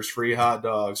burgers, free hot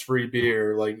dogs, free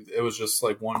beer. Like it was just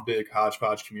like one big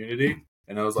hodgepodge community.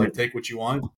 And I was like, take what you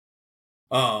want.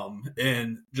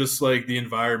 And just like the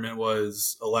environment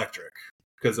was electric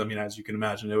because I mean, as you can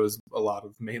imagine, it was a lot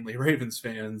of mainly Ravens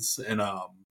fans, and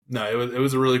no, it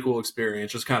was a really cool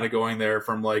experience. Just kind of going there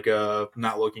from like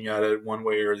not looking at it one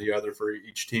way or the other for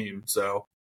each team. So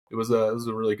it was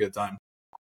a really good time.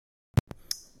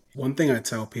 One thing I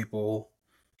tell people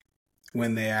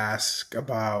when they ask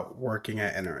about working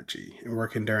at Energy and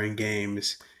working during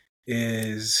games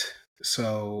is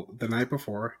so the night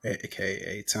before,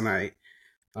 aka tonight,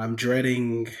 I'm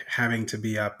dreading having to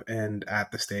be up and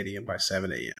at the stadium by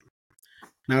 7 a.m.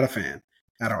 Not a fan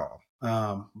at all.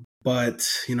 But,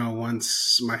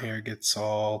 once my hair gets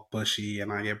all bushy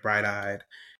and I get bright eyed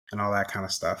and all that kind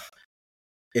of stuff,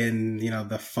 and,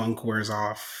 the funk wears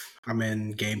off, I'm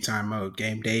in game time mode,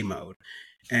 game day mode.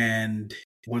 And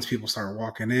once people start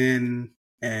walking in,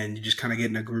 and you just kind of get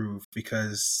in a groove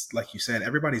because, like you said,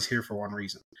 everybody's here for one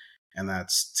reason, and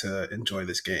that's to enjoy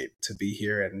this game, to be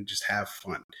here and just have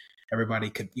fun.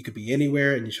 You could be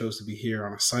anywhere, and you chose to be here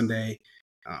on a Sunday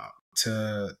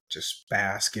to just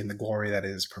bask in the glory that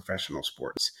is professional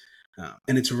sports.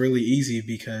 And it's really easy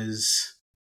because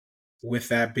with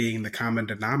that being the common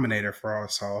denominator for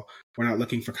us all, we're not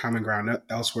looking for common ground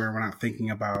elsewhere. We're not thinking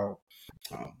about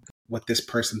what this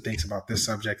person thinks about this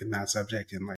subject and that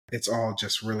subject. And it's all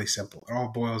just really simple. It all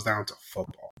boils down to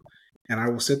football. And I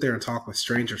will sit there and talk with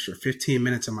strangers for 15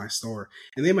 minutes in my store,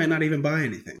 and they might not even buy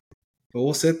anything. But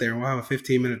we'll sit there and we'll have a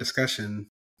 15-minute discussion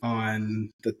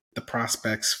on the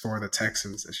prospects for the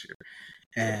Texans this year.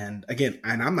 And again,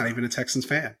 and I'm not even a Texans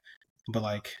fan,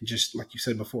 but just like you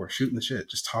said before, shooting the shit,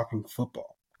 just talking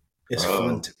football is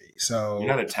fun to me. So you're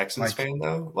not a Texans fan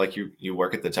though? Like you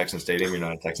work at the Texans stadium, you're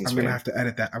not a Texans fan? I'm gonna have to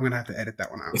edit that. I'm gonna have to edit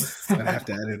that one out. I'm gonna have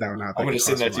to edit that one out. I'm gonna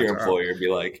send that to your employer and be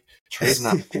like, Trey's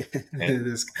not.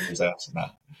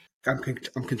 I'm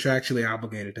contractually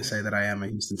obligated to say that I am a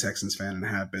Houston Texans fan and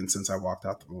have been since I walked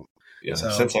out the womb. Yeah,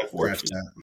 so, since I've worked.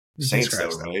 Saints though,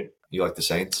 right? You like the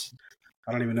Saints?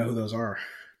 I don't even know who those are.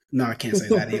 No, I can't say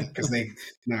that either because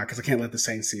I can't let the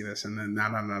Saints see this. And then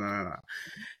no.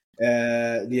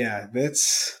 Yeah,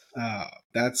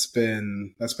 that's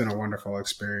been a wonderful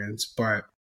experience, but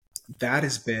that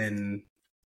has been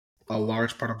a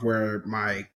large part of where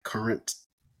my current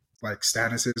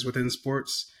status is within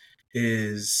sports,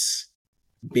 is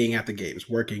being at the games,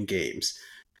 working games.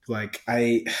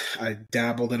 I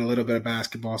dabbled in a little bit of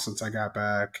basketball since I got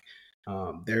back.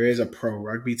 There is a pro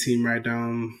rugby team right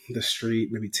down the street,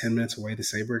 maybe 10 minutes away, the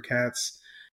Sabercats.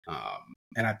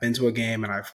 And I've been to a game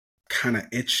and I've kind of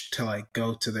itched to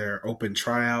go to their open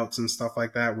tryouts and stuff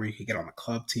like that, where you could get on a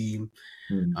club team.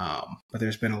 But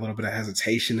there's been a little bit of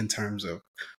hesitation in terms of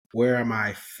where am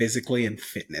I physically and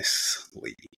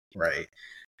fitnessly, right?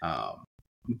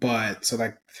 But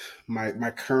so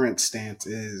my current stance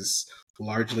is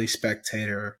largely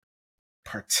spectator,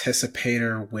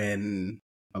 participator when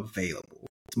available.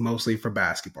 It's mostly for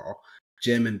basketball,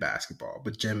 gym and basketball,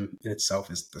 but gym in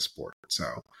itself is the sport.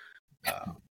 So,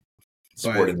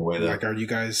 sport in the way though. Are you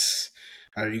guys?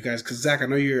 Because Zach, I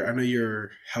know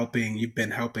you're helping. You've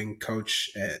been helping coach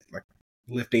at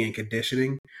lifting and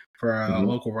conditioning for a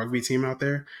local rugby team out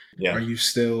there. Yeah. Are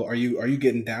you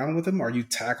getting down with them? Are you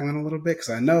tackling a little bit?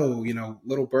 Because I know,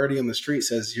 little birdie on the street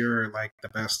says you're the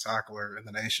best tackler in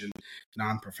the nation,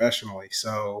 non-professionally.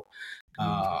 So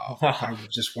I was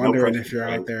just wondering if you're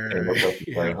out there.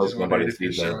 I hope nobody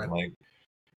sees that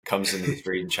comes in the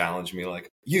street and challenge me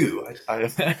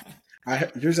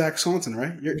you're Zach Swanson,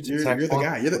 right? You're the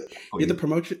guy. You're the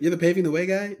promotion. You're the paving the way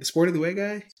guy. The sporting the way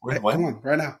guy. Come on,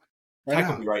 right now.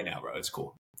 Right now, bro. It's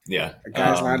cool. Yeah.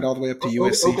 Guys lined all the way up to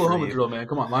USC. Oklahoma drill, man.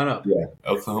 Come on, line up. Yeah,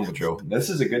 Oklahoma drill. This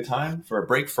is a good time for a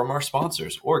break from our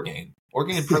sponsors, Orgain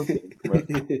Protein.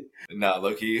 No,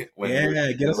 Loki.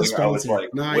 Get us a sponsor.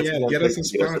 Get us a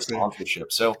sponsor.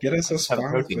 Sponsorship. So get us a sponsor.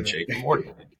 Protein shake from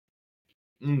Orgain.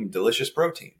 Delicious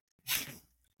protein.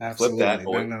 Absolutely. Clip that,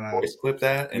 boy. No. Boys, clip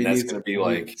that, and that's going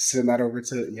to be send that over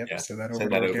to. Yep. Yeah, send that over.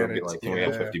 Send that over and be like, can we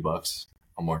have $50?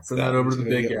 I'm more. Send that over to the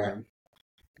big guy.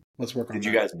 Let's work on that.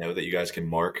 Did you guys know that you guys can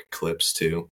mark clips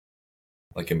too?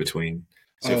 In between.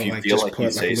 So if you feel like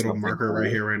you say a little marker cool, right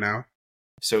here, right now.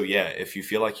 So yeah, if you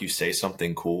feel like you say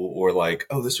something cool or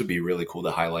this would be really cool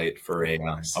to highlight for a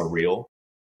reel,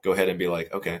 go ahead and be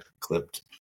like, okay, clipped.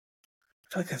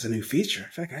 I feel like that's a new feature.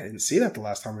 I feel like I didn't see that the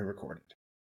last time we recorded.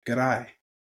 Good eye.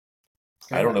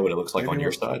 I don't know what it looks like on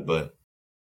your side, but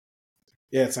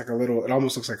yeah, it's it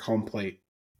almost looks like home plate.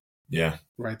 Yeah.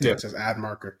 Right there. Yeah. It says add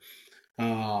marker.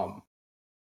 But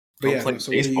yeah,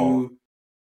 so baseball.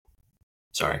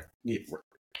 Sorry. Yeah.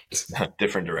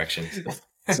 Different directions.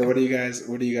 So what are you guys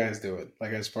doing?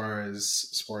 As far as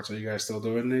sports, are you guys still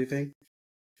doing anything?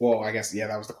 Well, I guess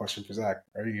that was the question for Zach.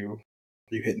 Are you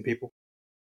hitting people?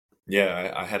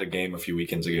 Yeah, I had a game a few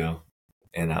weekends ago,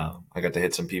 and I got to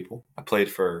hit some people. I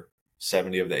played for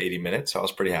 70 of the 80 minutes, so I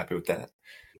was pretty happy with that.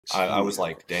 I was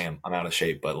like, damn, I'm out of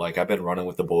shape, but I've been running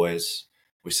with the boys.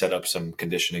 We set up some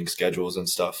conditioning schedules and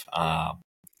stuff.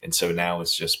 And so now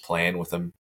it's just playing with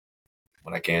them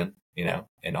when I can,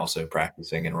 and also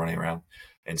practicing and running around.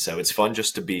 And so it's fun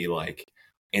just to be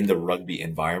in the rugby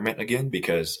environment again,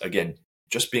 because again,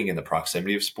 just being in the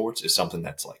proximity of sports is something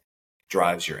that's like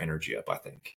drives your energy up, I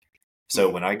think. So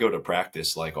when I go to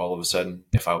practice, like all of a sudden,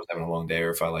 if I was having a long day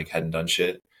or if I like hadn't done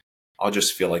shit, I'll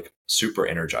just feel like super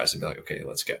energized and be like, okay,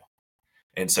 let's go.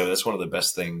 And so that's one of the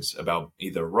best things about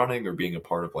either running or being a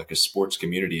part of like a sports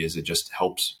community is it just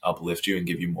helps uplift you and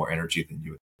give you more energy than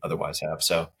you would otherwise have.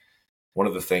 So one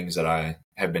of the things that I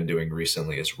have been doing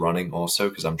recently is running also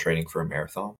because I'm training for a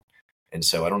marathon. And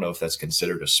so I don't know if that's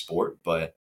considered a sport,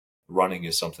 but running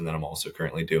is something that I'm also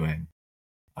currently doing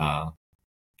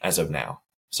as of now,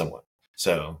 somewhat.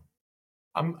 So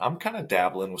I'm kind of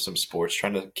dabbling with some sports,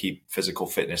 trying to keep physical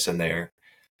fitness in there.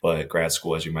 But grad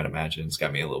school, as you might imagine, has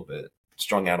got me a little bit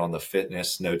strung out on the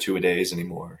fitness. No 2-a-days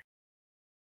anymore.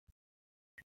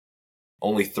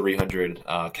 Only 300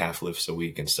 calf lifts a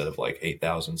week instead of like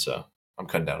 8,000. So I'm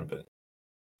cutting down a bit.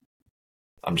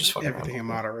 I'm just fucking Everything in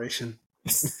moderation.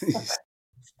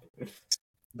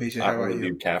 BJ, I how about really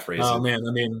you? do calf raises. Oh man,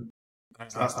 I mean,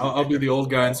 I'll be the old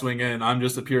guy and swing in. I'm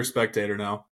just a pure spectator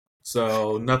now,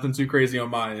 so nothing too crazy on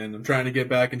my end. I'm trying to get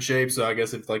back in shape, so I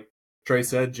guess if like Trey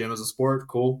said, gym is a sport,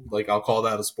 cool. Like I'll call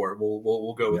that a sport.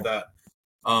 We'll go with that.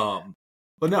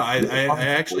 But no, I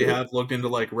actually have looked into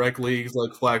like rec leagues,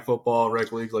 like flag football,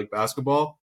 rec leagues, like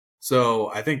basketball.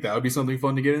 So I think that would be something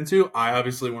fun to get into. I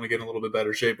obviously want to get in a little bit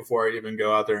better shape before I even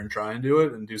go out there and try and do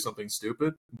it and do something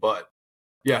stupid. But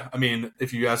yeah, I mean,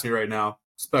 if you ask me right now,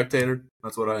 spectator,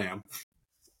 that's what I am.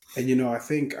 And you know, I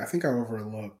think I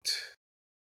overlooked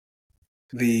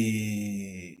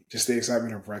the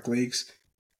excitement of rec leagues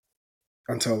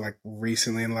until like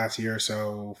recently in the last year or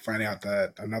so, finding out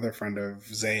that another friend of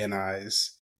Zay and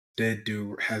I's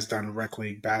has done rec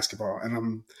league basketball.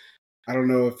 And I don't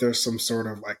know if there's some sort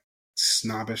of like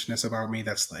snobbishness about me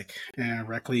that's like,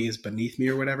 rec league is beneath me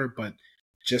or whatever, but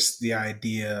just the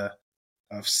idea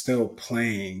of still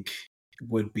playing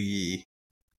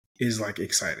is like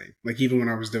exciting. Like even when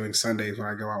I was doing Sundays when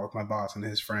I go out with my boss and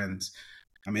his friends,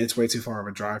 I mean, it's way too far of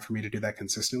a drive for me to do that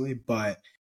consistently, but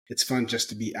it's fun just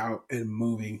to be out and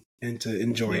moving and to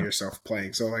enjoy yourself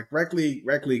playing. So like rec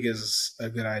league is a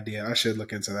good idea. I should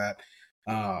look into that.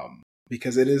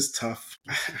 Because it is tough.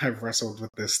 I've wrestled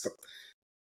with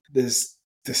this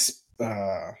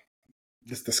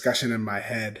discussion in my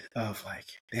head of like,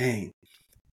 dang,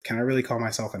 can I really call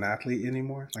myself an athlete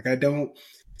anymore? Like I don't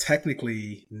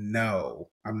technically know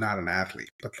I'm not an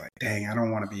athlete, but like, dang, I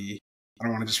don't want to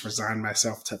just resign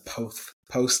myself to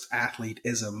post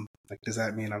athleteism. Like, does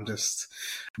that mean I'm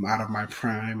out of my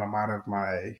prime? I'm out of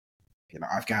my,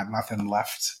 I've got nothing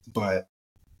left. But,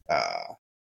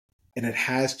 and it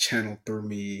has channeled through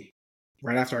me.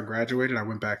 Right after I graduated, I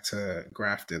went back to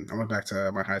Grafton. I went back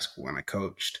to my high school and I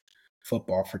coached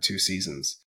football for 2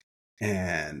 seasons.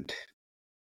 And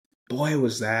boy,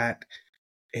 was that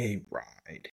a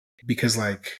ride. Because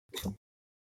like,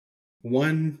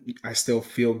 one, I still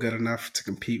feel good enough to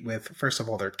compete with. First of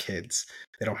all, they're kids.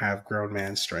 They don't have grown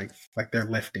man strength. Like they're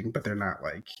lifting, but they're not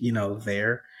like,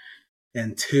 there.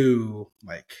 And two,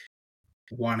 like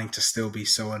wanting to still be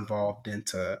so involved and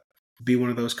to be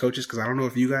one of those coaches. Because I don't know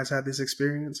if you guys had this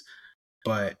experience,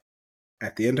 but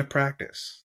at the end of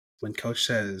practice, when coach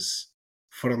says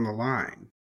foot on the line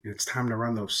and it's time to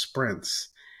run those sprints,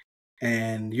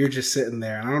 and you're just sitting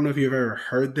there, and I don't know if you've ever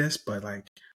heard this, but like,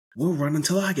 we'll run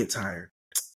until I get tired.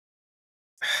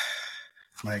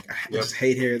 Like, I just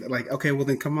hate hearing like, okay, well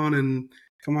then come on,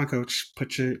 coach,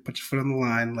 put your foot on the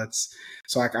line.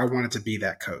 So like, I wanted to be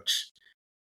that coach.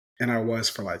 And I was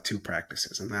for like 2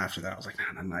 practices. And after that, I was like,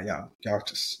 no, y'all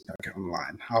get on the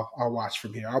line. I'll watch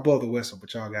from here. I'll blow the whistle,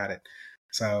 but y'all got it.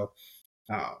 So,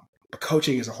 but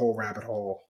coaching is a whole rabbit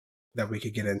hole that we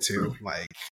could get into, like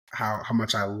how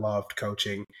much I loved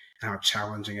coaching and how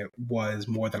challenging it was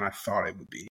more than I thought it would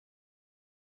be.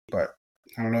 But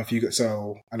I don't know if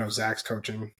so I know Zach's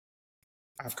coaching.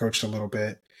 I've coached a little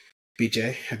bit.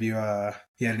 BJ, have you had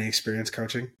any experience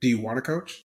coaching? Do you want to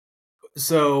coach?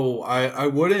 So I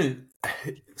wouldn't.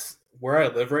 Where I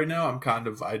live right now,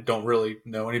 I don't really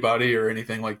know anybody or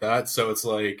anything like that. So it's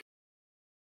like,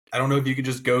 I don't know if you could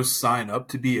just go sign up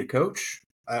to be a coach.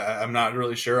 I'm not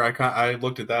really sure. I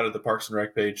looked at that at the Parks and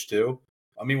Rec page too.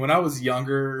 I mean, when I was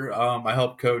younger, I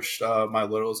helped coach my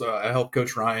littles. I helped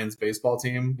coach Ryan's baseball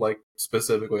team, like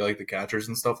specifically like the catchers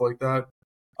and stuff like that.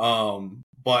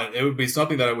 But it would be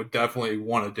something that I would definitely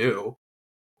want to do.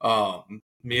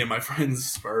 Me and my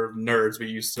friends are nerds. We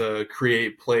used to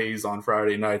create plays on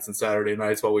Friday nights and Saturday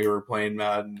nights while we were playing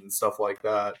Madden and stuff like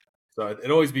that. So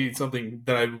it'd always be something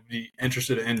that I would be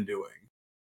interested in doing,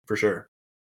 for sure.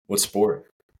 What sport?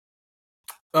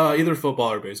 Either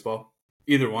football or baseball.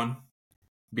 Either one.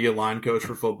 Be a line coach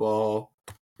for football,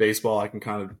 baseball. I can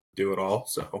kind of do it all.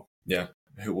 So yeah,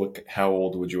 How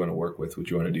old would you want to work with? Would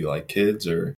you want to do like kids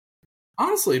or?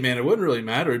 Honestly, man, it wouldn't really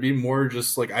matter. It'd be more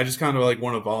just like I just kind of like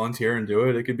want to volunteer and do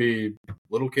it. It could be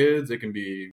little kids, it can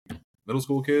be middle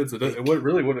school kids.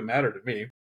 Really wouldn't matter to me.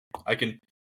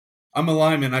 I'm a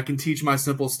lineman. I can teach my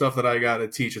simple stuff that I got to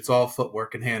teach. It's all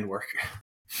footwork and handwork.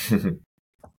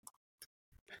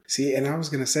 See, and I was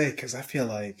going to say, because I feel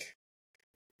like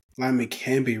lineman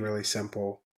can be really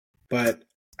simple, but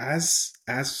as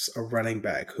a running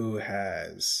back who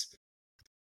has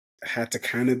had to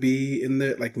kind of be in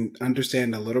the, like,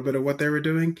 understand a little bit of what they were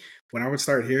doing, when I would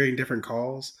start hearing different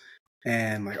calls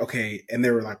and like, okay, and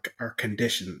there were like our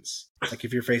conditions, like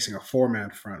if you're facing a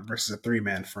 4-man front versus a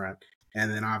 3-man front,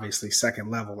 and then obviously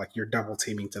second level, like you're double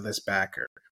teaming to this backer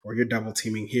or you're double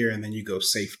teaming here and then you go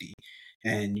safety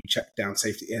and you check down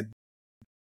safety. And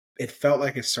it felt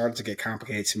like it started to get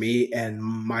complicated to me. And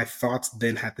my thoughts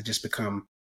then had to just become,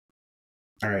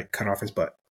 all right, cut off his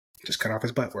butt. Just cut off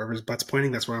his butt. Wherever his butt's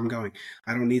pointing, that's where I'm going.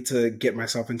 I don't need to get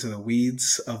myself into the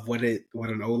weeds of what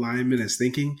an O lineman is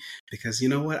thinking, because you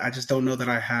know what? I just don't know that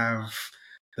I have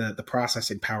the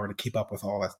processing power to keep up with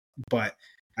all that. But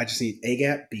I just need A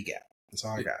gap, B gap. That's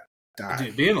all I got.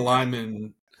 Dude, being a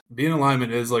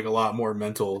lineman is like a lot more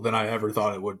mental than I ever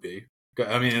thought it would be.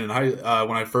 I mean,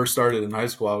 when I first started in high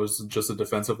school, I was just a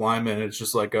defensive lineman. It's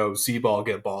just like, oh, see ball,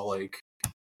 get ball. Like,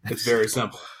 it's very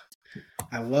simple.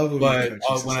 I love when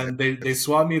when they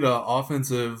swapped me to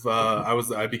offensive,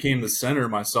 I became the center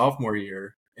my sophomore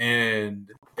year, and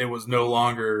it was no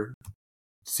longer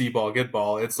see ball, get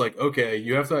ball. It's like, okay,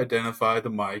 you have to identify the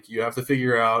mic. You have to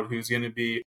figure out who's going to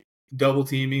be double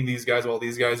teaming these guys while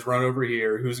these guys run over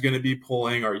here. Who's going to be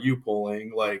pulling? Are you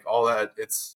pulling? Like all that.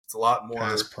 It's a lot more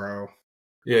pass pro.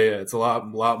 Yeah, it's a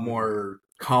lot more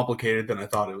complicated than I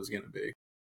thought it was going to be.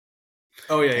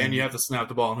 Oh yeah, and you have to snap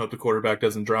the ball and hope the quarterback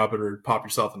doesn't drop it or pop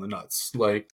yourself in the nuts.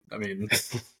 Like, I mean,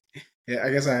 yeah,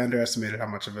 I guess I underestimated how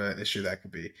much of an issue that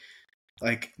could be.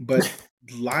 Like, but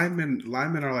linemen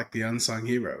are like the unsung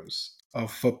heroes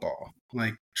of football,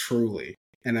 like truly.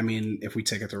 And I mean, if we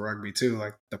take it to rugby too,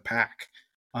 like the pack,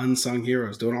 unsung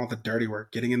heroes doing all the dirty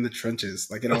work, getting in the trenches.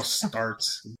 Like it all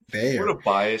starts there. What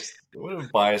a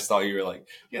biased thought you were like,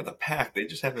 yeah, the pack, they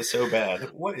just have it so bad.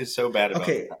 What is so bad about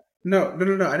it? No.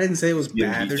 I didn't say it was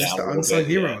bad. They're just the unsung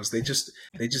heroes. Yeah.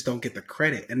 They just don't get the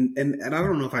credit. And I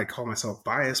don't know if I'd call myself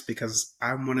biased because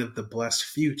I'm one of the blessed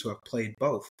few to have played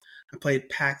both. I played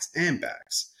packs and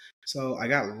backs. So I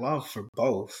got love for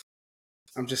both.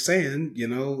 I'm just saying, you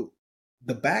know,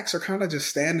 the backs are kind of just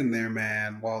standing there,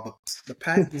 man, while the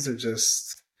packs are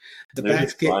just the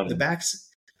backs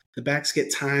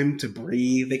get time to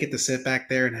breathe. They get to sit back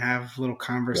there and have little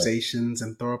conversations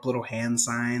and throw up little hand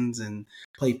signs and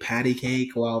play patty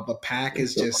cake while the pack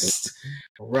is just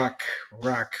ruck.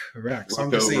 So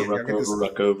I'm just saying,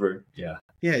 ruck over. Yeah.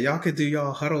 Yeah, y'all could do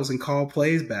y'all huddles and call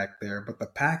plays back there, but the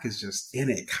pack is just in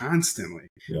it constantly.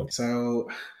 Yep.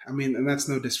 So, I mean, and that's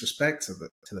no disrespect to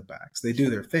the backs. They do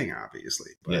their thing,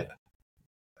 obviously. But,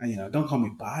 you know, don't call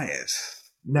me biased.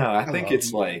 No, I think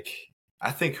it's like, I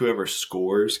think whoever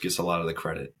scores gets a lot of the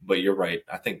credit. But you're right.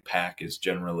 I think pack is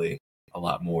generally a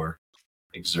lot more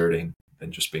exerting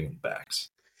than just being in the backs.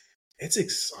 It's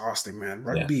exhausting, man.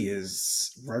 Rugby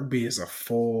is a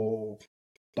full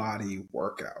body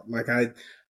workout. Like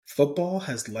football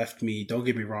has left me, don't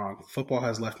get me wrong, football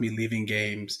has left me leaving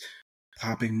games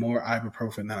popping more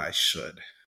ibuprofen than I should.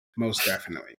 Most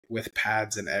definitely. With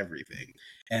pads and everything.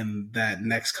 And that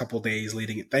next couple days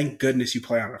leading it, thank goodness you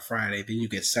play on a Friday, then you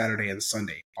get Saturday and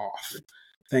Sunday off.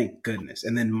 Thank goodness.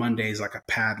 And then Monday is like a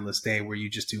padless day where you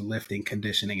just do lifting,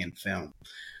 conditioning, and film.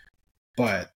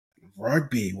 But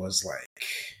rugby was like,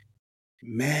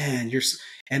 man,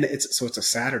 it's a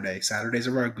Saturday. Saturday's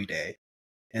a rugby day.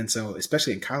 And so,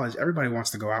 especially in college, everybody wants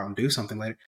to go out and do something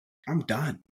later. I'm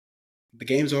done. The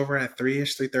game's over at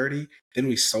 3-ish, 3:30. Then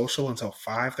we social until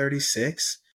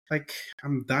 5:36. Like,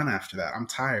 I'm done after that. I'm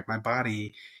tired. My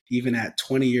body, even at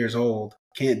 20 years old,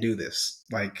 can't do this,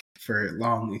 like, for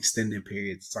long, extended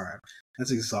periods of time.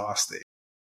 That's exhausting.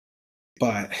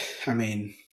 But, I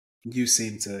mean, you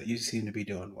seem to be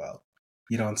doing well.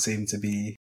 You don't seem to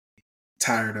be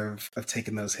tired of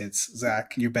taking those hits.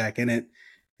 Zach, you're back in it.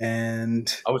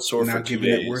 And I was sore for 2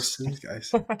 days. It worse to these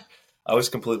guys. I was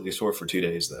completely sore for 2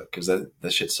 days, though, because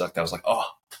that shit sucked. I was like, I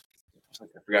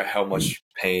forgot how much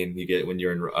pain you get when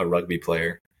you're a rugby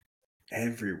player.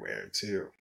 Everywhere, too.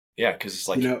 Yeah, because it's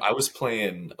like, I was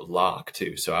playing lock,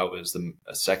 too. So I was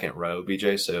a second row,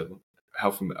 BJ. So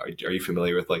are you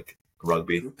familiar with, like,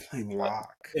 rugby? You're playing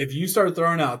lock. If you start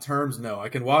throwing out terms, no, I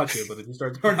can watch it. But if you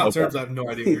start throwing out terms, I have no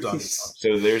idea what you're talking about.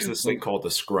 So there's this thing called the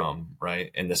scrum,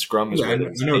 right? And the scrum is where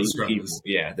there's 8 people.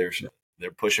 Yeah, there's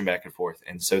they're pushing back and forth.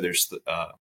 And so there's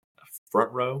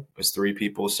front row is 3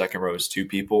 people, second row is 2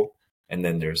 people, and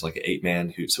then there's like an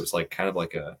 8-man so it's like kind of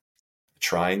like a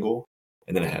triangle,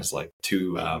 and then it has like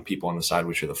 2 people on the side,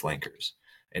 which are the flankers.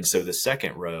 And so the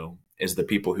second row is the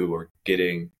people who are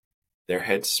getting their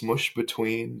heads smushed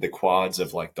between the quads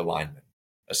of like the linemen,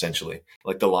 essentially.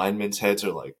 Like the linemen's heads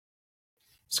are like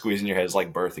squeezing your heads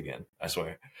like birth again, I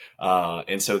swear.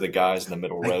 And so the guys in the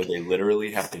middle row, they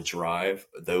literally have to drive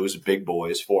those big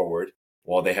boys forward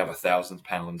while they have 1,000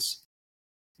 pounds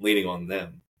leaning on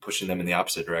them, pushing them in the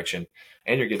opposite direction.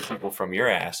 And you're getting people from your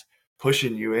ass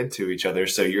pushing you into each other.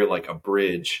 So you're like a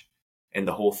bridge, and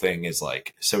the whole thing is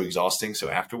like so exhausting. So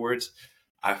afterwards,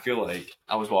 I feel like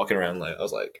I was walking around like, I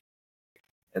was like,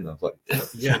 and I was like,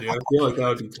 yeah, dude, I feel like that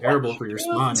would be terrible for your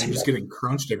spine. You're just getting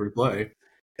crunched every play.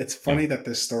 It's funny that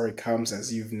this story comes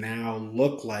as you've now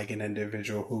looked like an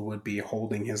individual who would be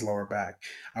holding his lower back.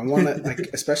 I want to like,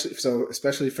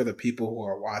 especially for the people who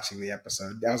are watching the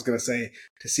episode. I was going to say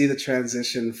to see the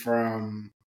transition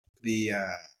from the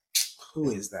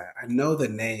who is that? I know the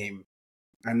name.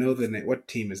 What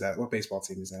team is that? What baseball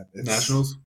team is that? It's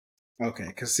Nationals. Okay,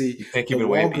 because see, the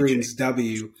Walgreens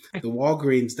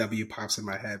W pops in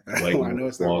my head, but like, I know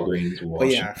it's not Walgreens. But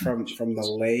yeah, from the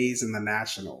Lays and the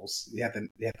Nationals, you had the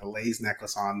Lays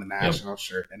necklace on, the National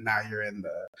shirt, and now you're in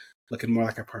the looking more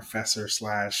like a professor /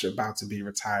 about to be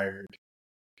retired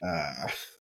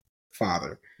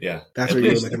father. Yeah, that's what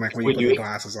you're looking like when you put the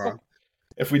glasses on.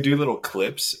 If we do little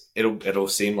clips, it'll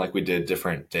seem like we did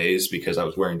different days because I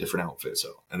was wearing different outfits.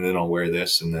 So, and then I'll wear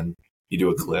this, and then you do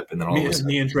a clip, and then all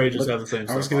me and Trey just have the same.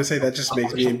 I was gonna say that just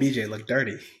makes me and BJ look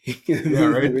dirty. Yeah,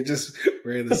 right. We're just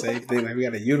wearing the same thing. Like we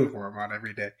got a uniform on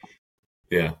every day.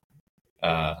 Yeah.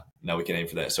 No, we can aim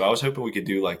for that. So I was hoping we could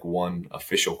do like one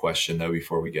official question though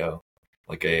before we go,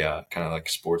 like a kind of like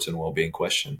sports and well-being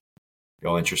question.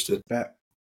 Y'all interested? Bet.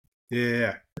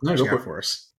 Yeah. No, Go go for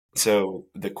us. So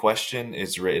the question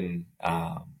is written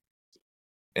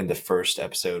in the first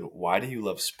episode. Why do you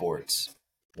love sports?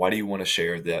 Why do you want to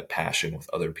share that passion with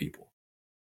other people?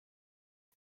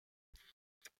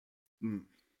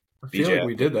 I feel like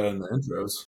we did that in the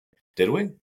intros. Did we?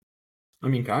 I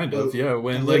mean, kind of, yeah.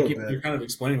 When like you're kind of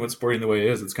explaining what Sporting the Way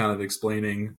is, it's kind of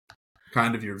explaining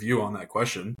kind of your view on that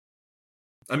question.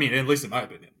 I mean, at least in my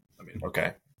opinion. I mean,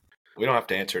 okay. We don't have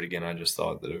to answer it again. I just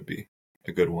thought that it would be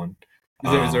a good one.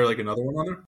 Is there like another one on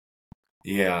there?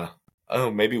 Yeah. Oh,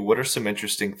 maybe what are some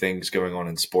interesting things going on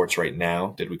in sports right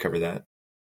now? Did we cover that?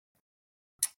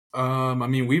 I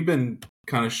mean, we've been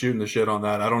kind of shooting the shit on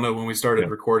that. I don't know when we started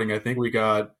recording. I think we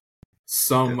got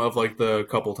some of like the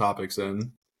couple topics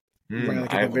in. Right,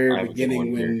 like at the very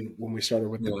beginning when we started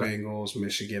with the Bengals,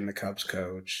 Michigan, the Cubs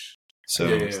coach. So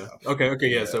yeah. Okay,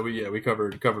 yeah. So we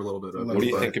covered a little bit of it. What do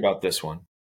you think about this one?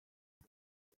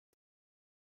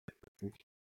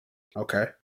 Okay.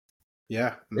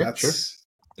 Yeah, sure.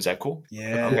 Is that cool?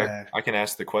 Yeah. Okay. I can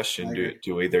ask the question.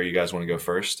 Do either of you guys want to go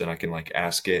first, and I can like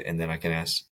ask it, and then I can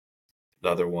ask the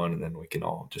other one, and then we can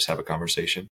all just have a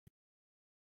conversation.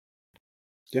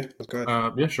 Yeah, that's good.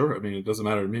 Yeah, sure. I mean, it doesn't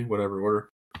matter to me, whatever order.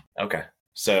 Okay.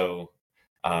 So,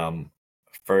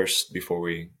 first, before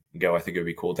we go, I think it would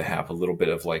be cool to have a little bit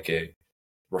of like a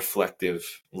reflective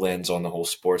lens on the whole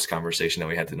sports conversation that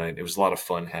we had tonight. It was a lot of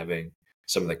fun having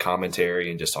some of the commentary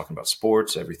and just talking about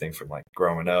sports, everything from like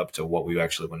growing up to what we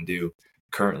actually want to do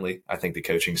currently. I think the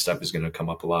coaching stuff is going to come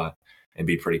up a lot and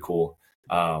be pretty cool.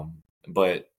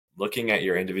 But looking at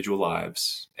your individual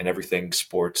lives and everything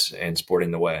sports and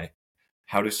Sporting the Way,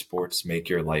 how do sports make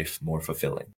your life more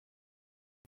fulfilling?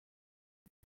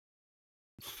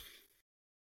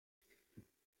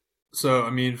 So,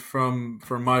 I mean, from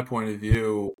my point of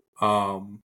view,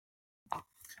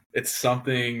 it's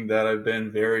something that I've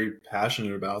been very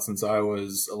passionate about since I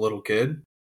was a little kid.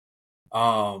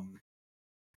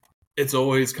 It's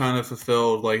always kind of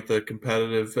fulfilled like the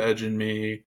competitive edge in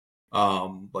me,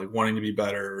 like wanting to be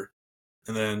better,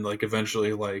 and then like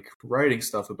eventually like writing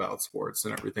stuff about sports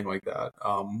and everything like that.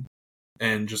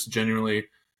 And just genuinely,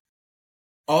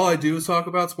 all I do is talk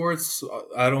about sports.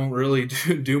 I don't really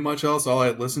do much else. All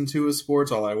I listen to is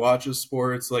sports. All I watch is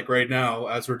sports. Like right now,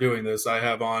 as we're doing this, I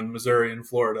have on Missouri and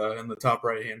Florida in the top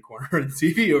right-hand corner of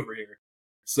the TV over here.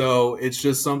 So it's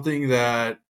just something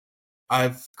that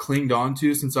I've clinged on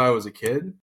to since I was a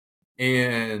kid.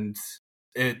 And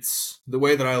it's the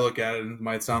way that I look at it, and it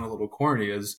might sound a little corny,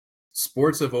 is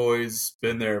sports have always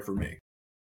been there for me.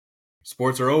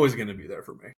 Sports are always going to be there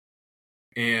for me.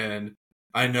 And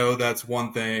I know that's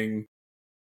one thing.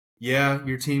 Yeah,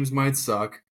 your teams might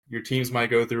suck. Your teams might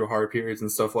go through hard periods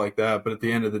and stuff like that. But at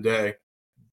the end of the day,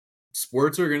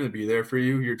 sports are going to be there for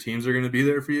you. Your teams are going to be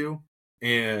there for you.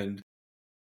 And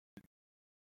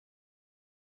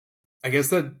I guess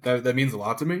that means a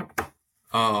lot to me.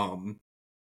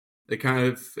 It kind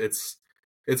of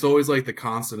it's always like the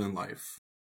constant in life,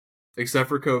 except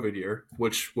for COVID year,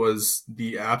 which was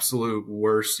the absolute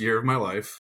worst year of my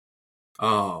life.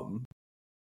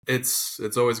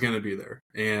 It's always going to be there,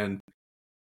 and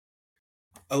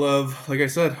I love, like I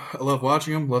said, I love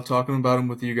watching them, love talking about them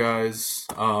with you guys.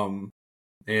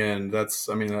 And that's,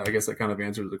 I mean, I guess that kind of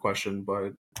answers the question,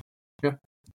 but yeah.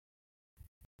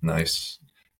 Nice.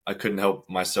 I couldn't help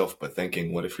myself but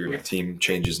thinking, what if your team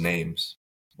changes names?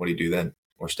 What do you do then?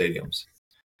 Or stadiums?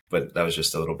 But that was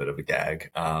just a little bit of a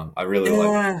gag. I really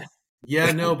like.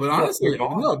 Yeah, no, but honestly,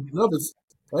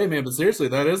 but hey man, but seriously,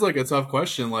 that is like a tough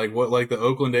question. Like what, like the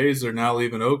Oakland A's are now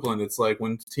leaving Oakland. It's like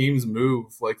when teams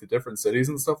move like to different cities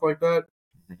and stuff like that.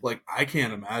 Like I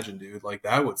can't imagine, dude. Like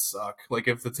that would suck. Like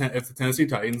if the Tennessee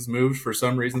Titans moved for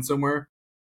some reason somewhere,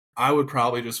 I would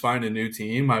probably just find a new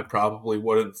team. I probably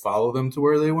wouldn't follow them to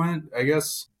where they went, I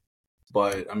guess.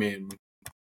 But I mean,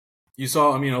 you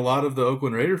saw. I mean, a lot of the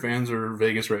Oakland Raider fans are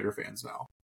Vegas Raider fans now.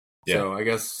 Yeah. So I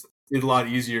guess it's a lot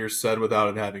easier said without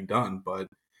it having done. But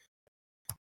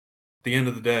at the end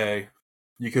of the day,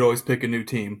 you could always pick a new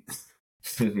team.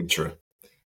 True.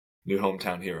 New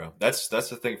hometown hero. That's the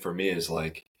thing for me is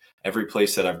like every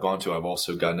place that I've gone to, I've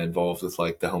also gotten involved with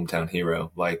like the hometown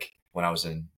hero. Like when I was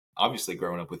obviously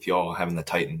growing up with y'all, having the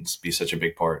Titans be such a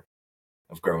big part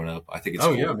of growing up. I think it's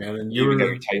cool. Yeah, man. And you even got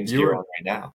your Titans gear on right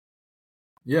now.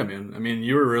 Yeah, man. I mean,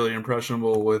 you were really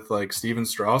impressionable with like Steven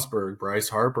Strasburg, Bryce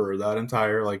Harper, that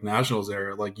entire like Nationals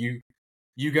era. Like you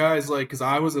guys, like, because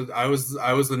I was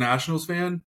the Nationals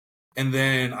fan, and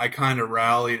then I kind of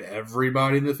rallied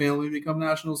everybody in the family to become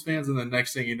Nationals fans, and then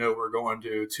next thing you know, we're going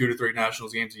to 2 to 3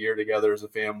 Nationals games a year together as a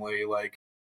family. Like,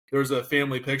 there's a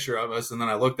family picture of us, and then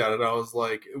I looked at it, I was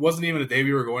like, it wasn't even a day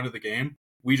we were going to the game.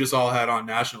 We just all had on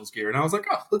Nationals gear, and I was like,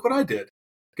 oh, look what I did.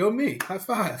 Go me. High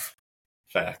five.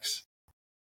 Facts.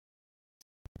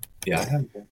 Yeah,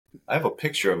 I have a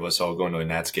picture of us all going to a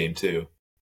Nats game too.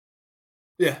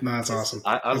 Yeah, no, that's awesome.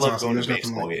 I love going to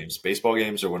baseball games. Baseball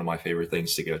games are one of my favorite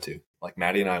things to go to. Like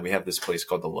Maddie and I, we have this place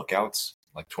called the Lookouts,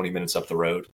 like 20 minutes up the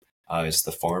road. It's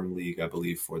the farm league, I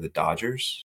believe, for the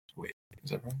Dodgers. Wait, is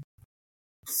that right?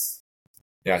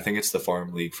 Yeah, I think it's the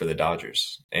farm league for the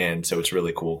Dodgers. And so it's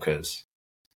really cool because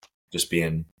just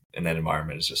being in that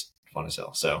environment is just fun as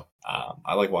hell. So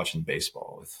I like watching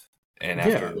baseball with. And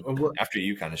after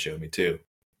you kind of showed me too.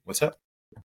 What's up?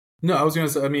 No, I was going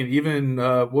to say, I mean, even,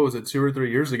 what was it, 2 or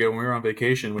 3 years ago when we were on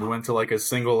vacation, we went to like a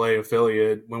single A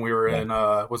affiliate when we were in,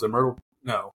 was it Myrtle?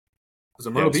 No. Was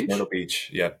it Myrtle Beach? Myrtle Beach,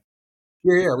 yeah.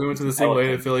 Yeah, we went to the single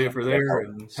A affiliate for there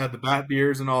and had the bat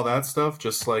beers and all that stuff.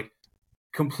 Just like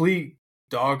complete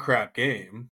dog crap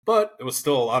game, but it was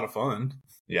still a lot of fun.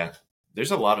 Yeah.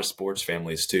 There's a lot of sports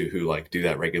families too who like do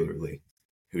that regularly,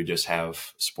 who just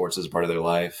have sports as part of their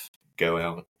life. Go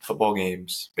out, football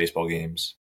games, baseball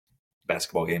games,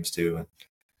 basketball games too.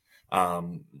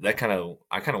 I kind of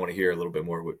want to hear a little bit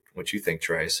more what you think,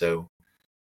 Trey. So,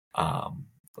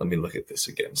 let me look at this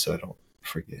again so I don't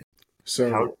forget.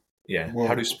 So,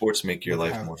 how do sports make your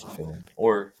life more fulfilling?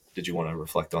 Or did you want to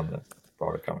reflect on the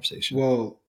broader conversation?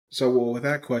 Well, with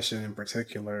that question in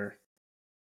particular,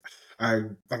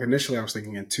 initially I was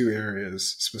thinking in 2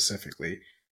 areas specifically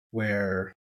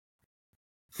where,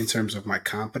 in terms of my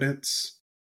confidence,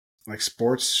 like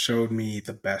sports showed me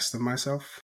the best of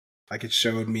myself. Like it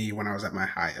showed me when I was at my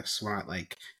highest,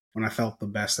 when I felt the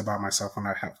best about myself, when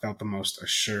I felt the most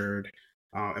assured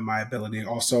in my ability.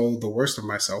 Also, the worst of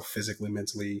myself, physically,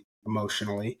 mentally,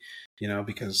 emotionally.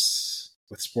 Because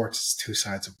with sports, it's 2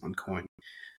 sides of one coin.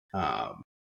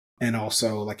 And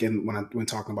also, like when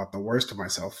talking about the worst of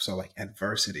myself, so like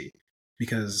adversity,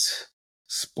 because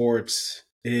sports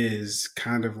is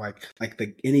kind of like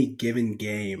any given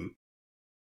game.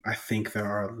 I think there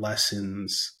are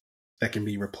lessons that can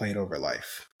be replayed over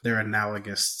life. They're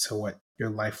analogous to what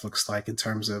your life looks like in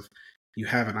terms of you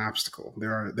have an obstacle.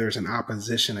 There's an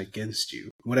opposition against you,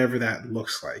 whatever that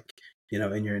looks like,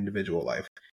 in your individual life.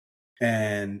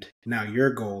 And now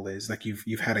your goal is like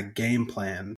you've had a game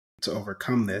plan to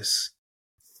overcome this.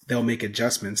 They'll make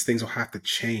adjustments. Things will have to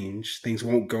change. Things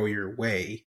won't go your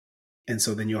way. And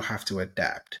so then you'll have to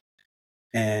adapt.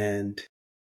 And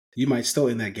you might still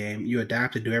in that game, you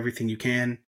adapt and do everything you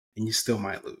can, and you still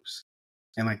might lose.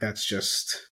 And like that's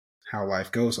just how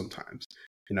life goes sometimes.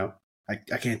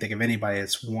 I can't think of anybody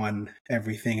that's won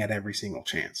everything at every single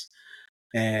chance.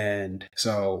 And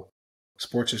so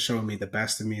sports has shown me the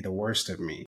best of me, the worst of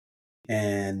me.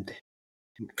 And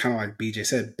kind of like BJ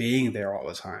said, being there all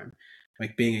the time,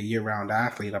 like being a year-round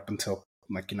athlete up until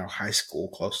high school,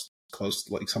 close,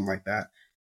 like something like that.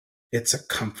 It's a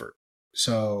comfort.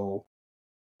 So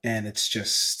And it's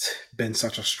just been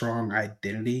such a strong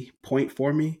identity point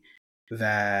for me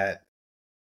that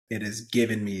it has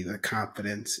given me the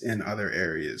confidence in other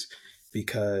areas,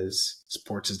 because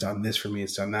sports has done this for me,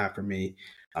 it's done that for me.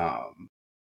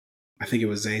 I think it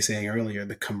was Zay saying earlier,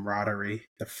 the camaraderie,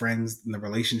 the friends, and the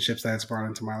relationships that it's brought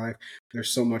into my life. There's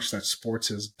so much that sports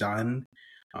has done.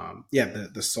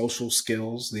 The social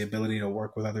skills, the ability to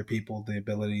work with other people, the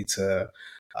ability to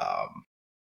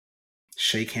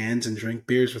shake hands and drink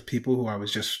beers with people who I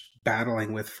was just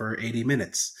battling with for 80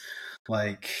 minutes,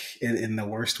 like in the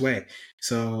worst way.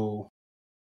 So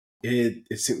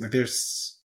it seems like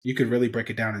you could really break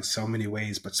it down in so many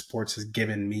ways, but sports has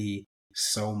given me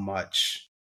so much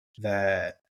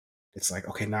that it's like,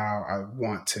 okay, now I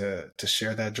want to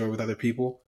share that joy with other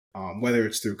people, whether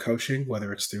it's through coaching,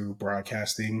 whether it's through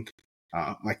broadcasting,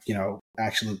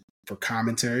 actually for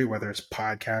commentary, whether it's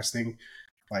podcasting,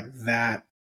 like that,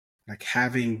 like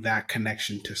having that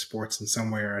connection to sports in some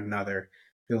way or another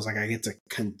feels like I get to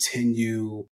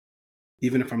continue,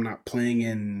 even if I'm not playing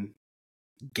in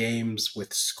games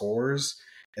with scores,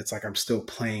 it's like I'm still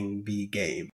playing the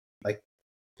game. Like,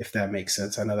 if that makes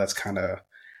sense. I know that's kind of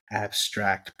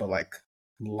abstract, but like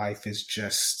life is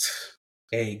just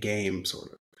a game,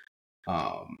 sort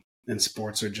of. And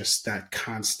sports are just that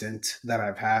constant that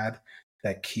I've had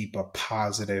that keep a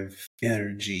positive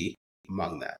energy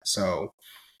among that. So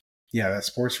yeah, that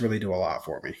sports really do a lot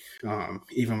for me.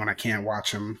 Even when I can't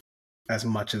watch them as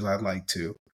much as I'd like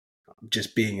to,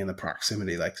 just being in the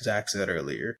proximity, like Zach said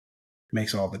earlier,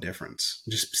 makes all the difference.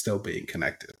 Just still being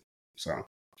connected. So,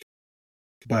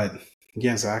 but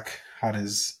yeah, Zach,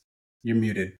 you're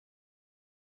muted.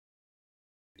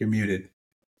 You're muted.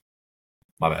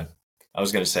 My bad. I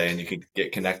was going to say, and you can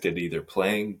get connected either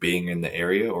playing, being in the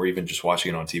area, or even just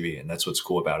watching it on TV. And that's what's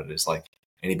cool about it, is like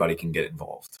anybody can get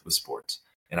involved with sports.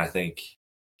 And I think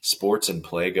sports and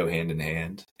play go hand in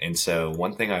hand. And so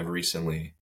one thing I've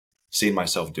recently seen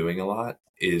myself doing a lot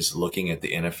is looking at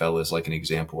the NFL as like an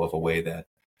example of a way that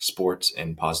sports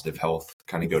and positive health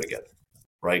kind of go together,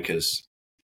 right? Because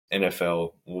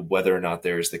NFL, whether or not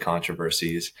there's the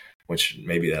controversies, which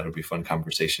maybe that'll be a fun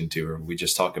conversation too, or we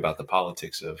just talk about the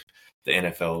politics of the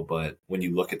NFL. But when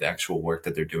you look at the actual work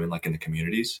that they're doing, like in the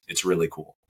communities, it's really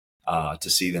cool to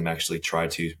see them actually try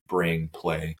to bring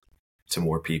play to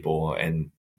more people,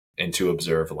 and to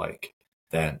observe like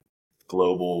that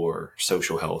global or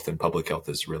social health and public health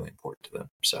is really important to them.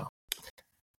 So,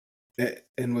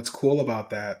 and what's cool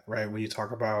about that, right, when you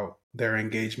talk about their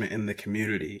engagement in the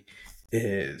community,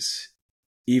 is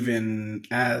even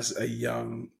as a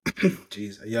young,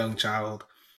 a young child,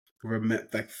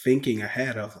 like thinking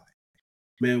ahead of, like,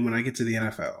 man, when I get to the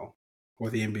NFL or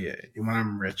the NBA, and when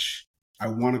I'm rich, I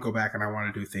want to go back and I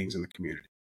want to do things in the community,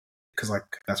 because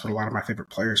like that's what a lot of my favorite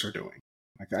players are doing.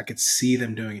 Like I could see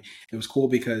them doing it. It was cool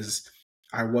because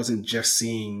I wasn't just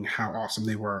seeing how awesome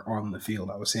they were on the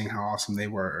field. I was seeing how awesome they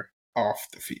were off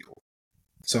the field.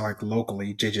 So like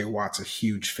locally, JJ Watt's a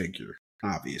huge figure,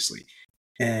 obviously.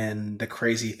 And the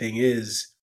crazy thing is,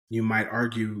 you might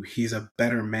argue he's a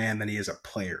better man than he is a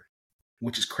player,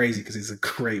 which is crazy because he's a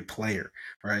great player,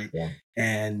 right? Yeah.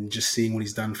 And just seeing what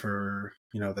he's done for,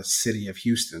 the city of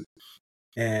Houston,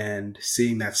 and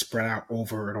seeing that spread out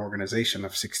over an organization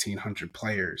of 1,600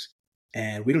 players.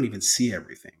 And we don't even see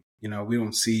everything. We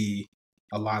don't see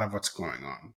a lot of what's going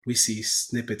on. We see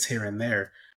snippets here and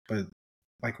there, but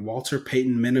like Walter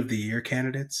Payton Men of the Year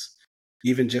candidates,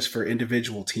 even just for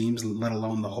individual teams, let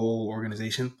alone the whole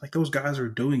organization, like those guys are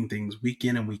doing things week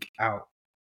in and week out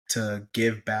to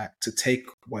give back, to take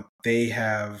what they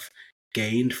have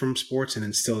gained from sports and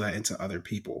instill that into other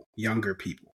people, younger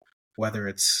people, whether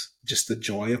it's just the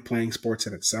joy of playing sports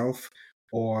in itself,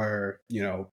 or,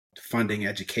 funding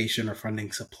education or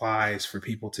funding supplies for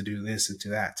people to do this and to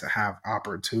that, to have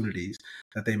opportunities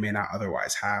that they may not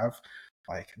otherwise have.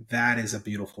 Like that is a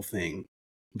beautiful thing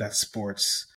that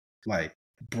sports like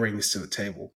brings to the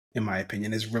table, in my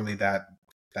opinion, is really that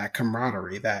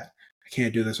camaraderie, that I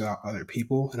can't do this without other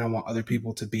people, and I want other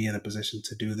people to be in a position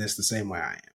to do this the same way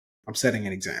I am. I'm setting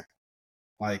an example.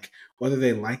 Like whether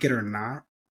they like it or not,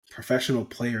 professional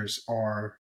players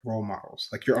are role models.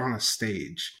 Like you're on a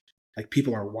stage, like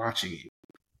people are watching you.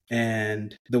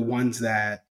 And the ones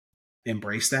that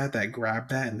embrace that grab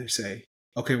that and they say,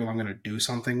 okay, well, I'm going to do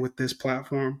something with this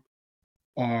platform,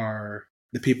 are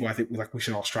the people I think we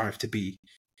should all strive to be,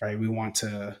 right? We want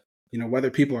to,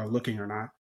 whether people are looking or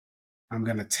not, I'm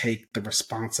going to take the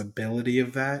responsibility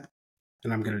of that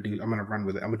and I'm going to run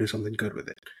with it. I'm going to do something good with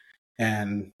it.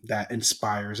 And that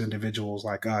inspires individuals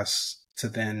like us to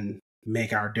then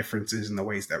make our differences in the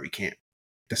ways that we can.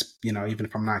 Just, even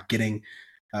if I'm not getting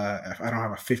if I don't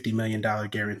have a $50 million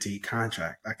guaranteed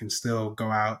contract, I can still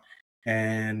go out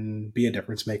and be a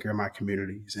difference maker in my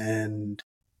communities and,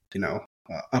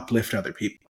 uplift other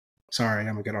people. Sorry,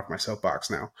 I'm gonna get off my soapbox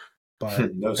now,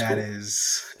 but That's that cool.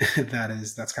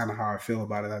 is that's kind of how I feel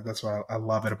about it. That's why I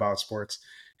love it about sports,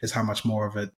 is how much more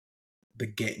of it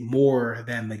more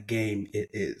than the game it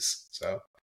is. So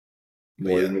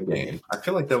More than the game. I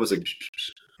feel like that was a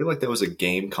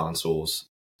game console's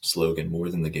slogan. More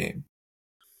than the game.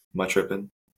 Am I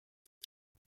tripping?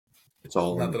 It's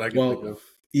all Not in. that I can think of.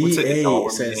 What's it? It's all EA in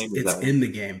the says game? Is it's that in the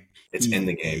game. it's in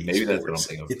the game? Maybe that's what I'm Sports.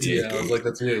 thinking of. It's in the Yeah, I was game. like,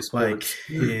 that's EA Sports.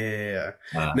 Yeah.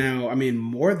 Now, I mean,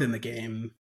 more than the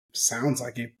game sounds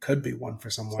like it could be one for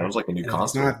somewhere. Sounds like a new And if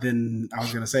console. it's not, then I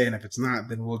was going to say, and if it's not,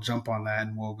 then we'll jump on that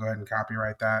and we'll go ahead and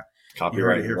copyright that. Copyright you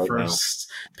heard it here right first.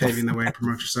 Paving the way,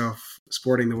 promote yourself,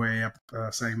 sporting the way up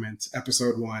segment,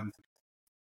 episode 1.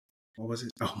 What was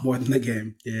it? Oh, more than the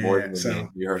game. Yeah. More than the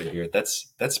game. You heard it here.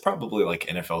 That's probably like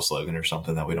NFL slogan or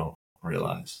something that we don't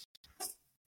realize.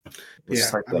 Let's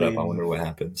type that up. I wonder what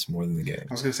happens. More than the game.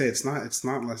 I was going to say it's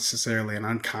not necessarily an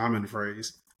uncommon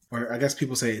phrase. Or I guess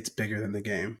people say it's bigger than the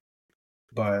game,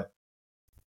 but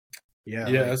yeah.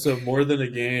 Yeah. So more than a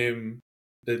game.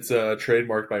 It's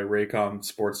trademarked by Raycom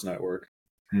Sports Network.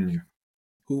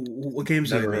 What games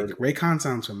do they make? Raycon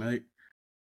sounds familiar.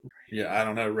 Yeah, I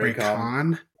don't know.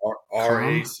 Raycom.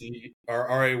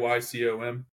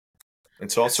 RAYCOM.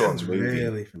 It's also a movie.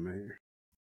 Really familiar.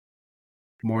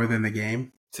 More than the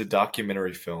game. It's a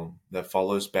documentary film that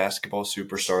follows basketball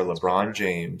superstar LeBron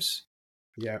James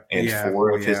and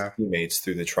 4 of his teammates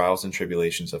through the trials and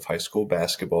tribulations of high school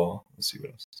basketball. Let's see what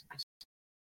else.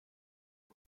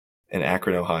 In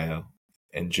Akron, Ohio,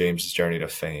 and James' journey to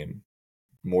fame.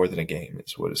 More than a game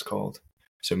is what it's called.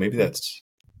 So maybe that's...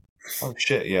 Oh,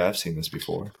 shit. Yeah, I've seen this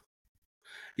before.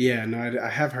 Yeah, no, I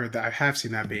have heard that. I have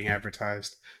seen that being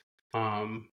advertised.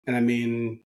 And I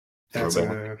mean, that's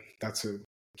a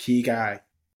key guy.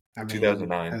 I mean,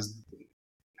 2009.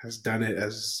 Has done it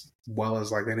as well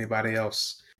as like anybody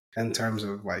else in terms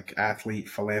of like athlete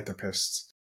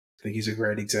philanthropists. I think he's a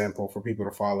great example for people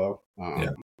to follow.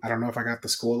 I don't know if I got the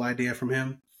school idea from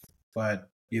him, but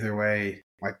either way,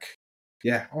 like,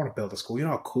 yeah, I want to build a school. You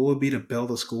know how cool it would be to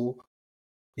build a school?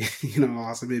 You know how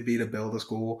awesome it'd be to build a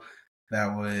school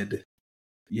that would,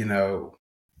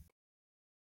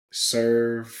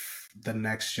 serve the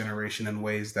next generation in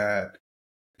ways that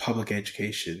public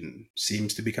education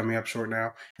seems to be coming up short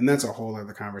now. And that's a whole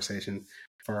other conversation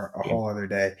for a whole other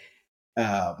day.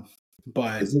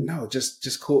 But no,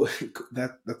 just cool.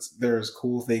 There's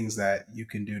cool things that you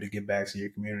can do to give back to your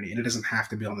community, and it doesn't have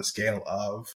to be on the scale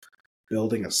of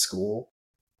building a school,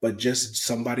 but just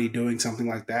somebody doing something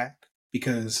like that.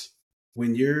 Because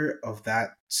when you're of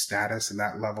that status and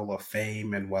that level of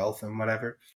fame and wealth and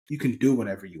whatever, you can do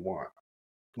whatever you want.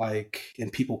 Like,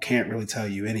 and people can't really tell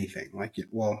you anything. Like,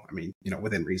 well, I mean,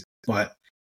 within reason, but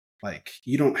like,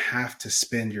 you don't have to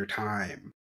spend your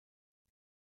time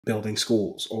building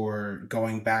schools or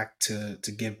going back to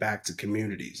give back to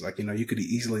communities. Like, you could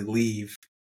easily leave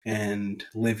and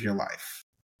live your life,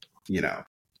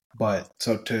 but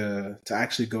so to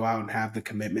actually go out and have the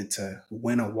commitment to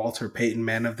win a Walter Payton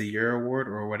Man of the Year award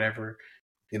or whatever,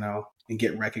 and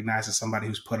get recognized as somebody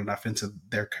who's put enough into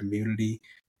their community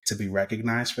to be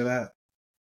recognized for that.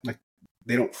 Like,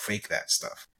 they don't fake that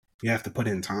stuff. You have to put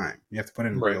in time. You have to put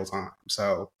in real time.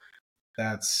 So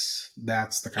that's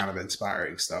the kind of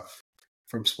inspiring stuff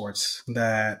from sports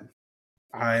that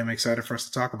I am excited for us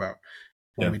to talk about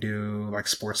when we do like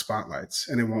sports spotlights.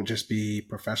 And it won't just be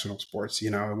professional sports,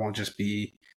 it won't just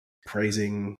be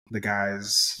praising the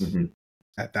guys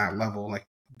at that level. Like,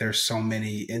 there's so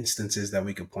many instances that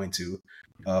we could point to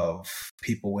of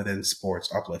people within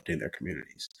sports uplifting their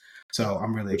communities. So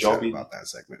I'm really excited about that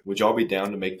segment. Would y'all be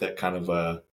down to make that kind of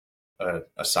a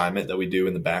assignment that we do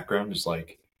in the background? Just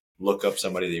like look up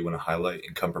somebody that you want to highlight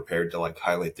and come prepared to like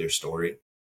highlight their story.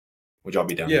 Would y'all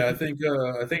be down? Yeah, I think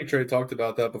Trey talked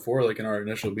about that before, like in our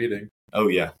initial meeting. Oh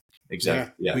yeah,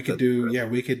 exactly. Yeah, we could do. Yeah,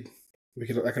 we could.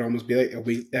 That could almost be like a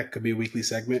week. That could be a weekly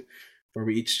segment where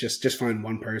we each just find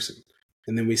one person,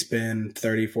 and then we spend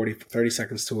 30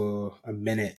 seconds to a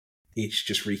minute each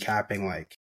just recapping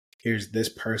like, here's this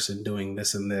person doing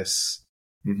this and this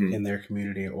in their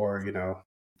community, or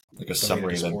like a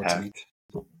summary of impact.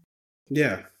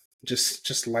 Yeah,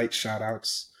 just light shout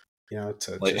outs, to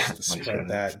spread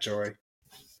that joy,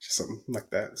 just something like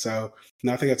that. So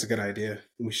no, I think that's a good idea.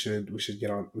 We should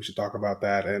talk about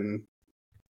that, and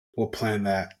we'll plan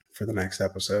that for the next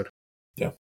episode.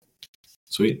 Yeah,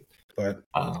 sweet. But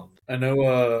I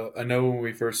know when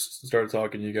we first started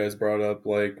talking, you guys brought up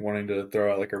like wanting to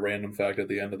throw out like a random fact at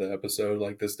the end of the episode,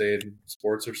 like this day in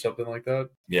sports or something like that.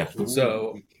 Yeah.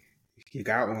 So you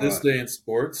got one. this day in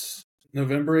sports,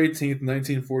 November 18th,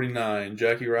 1949,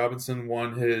 Jackie Robinson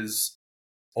won his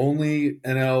only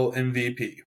NL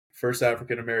MVP, first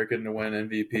African American to win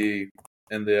MVP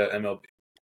in the MLB.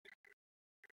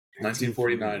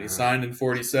 1949. He signed in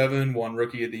 47, won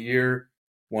Rookie of the Year,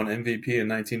 won MVP in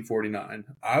 1949.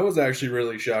 I was actually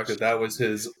really shocked that was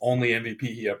his only MVP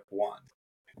he ever won.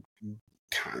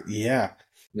 Yeah.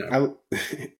 No.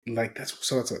 Like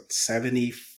that's what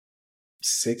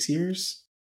 76 years?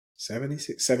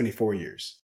 76? 74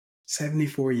 years.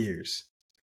 74 years.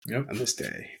 Yep. On this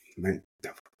day.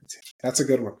 That's a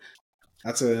good one.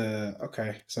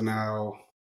 Okay. So now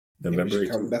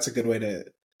November. That's a good way to.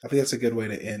 I think that's a good way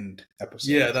to end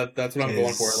episode. Yeah, that's what I'm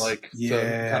going for. Like, to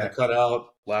kind of cut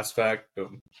out last fact.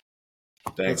 Boom.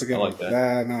 That's a good I like one.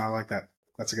 that. No, I like that.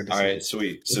 That's a good decision. All right,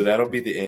 sweet. So that'll be the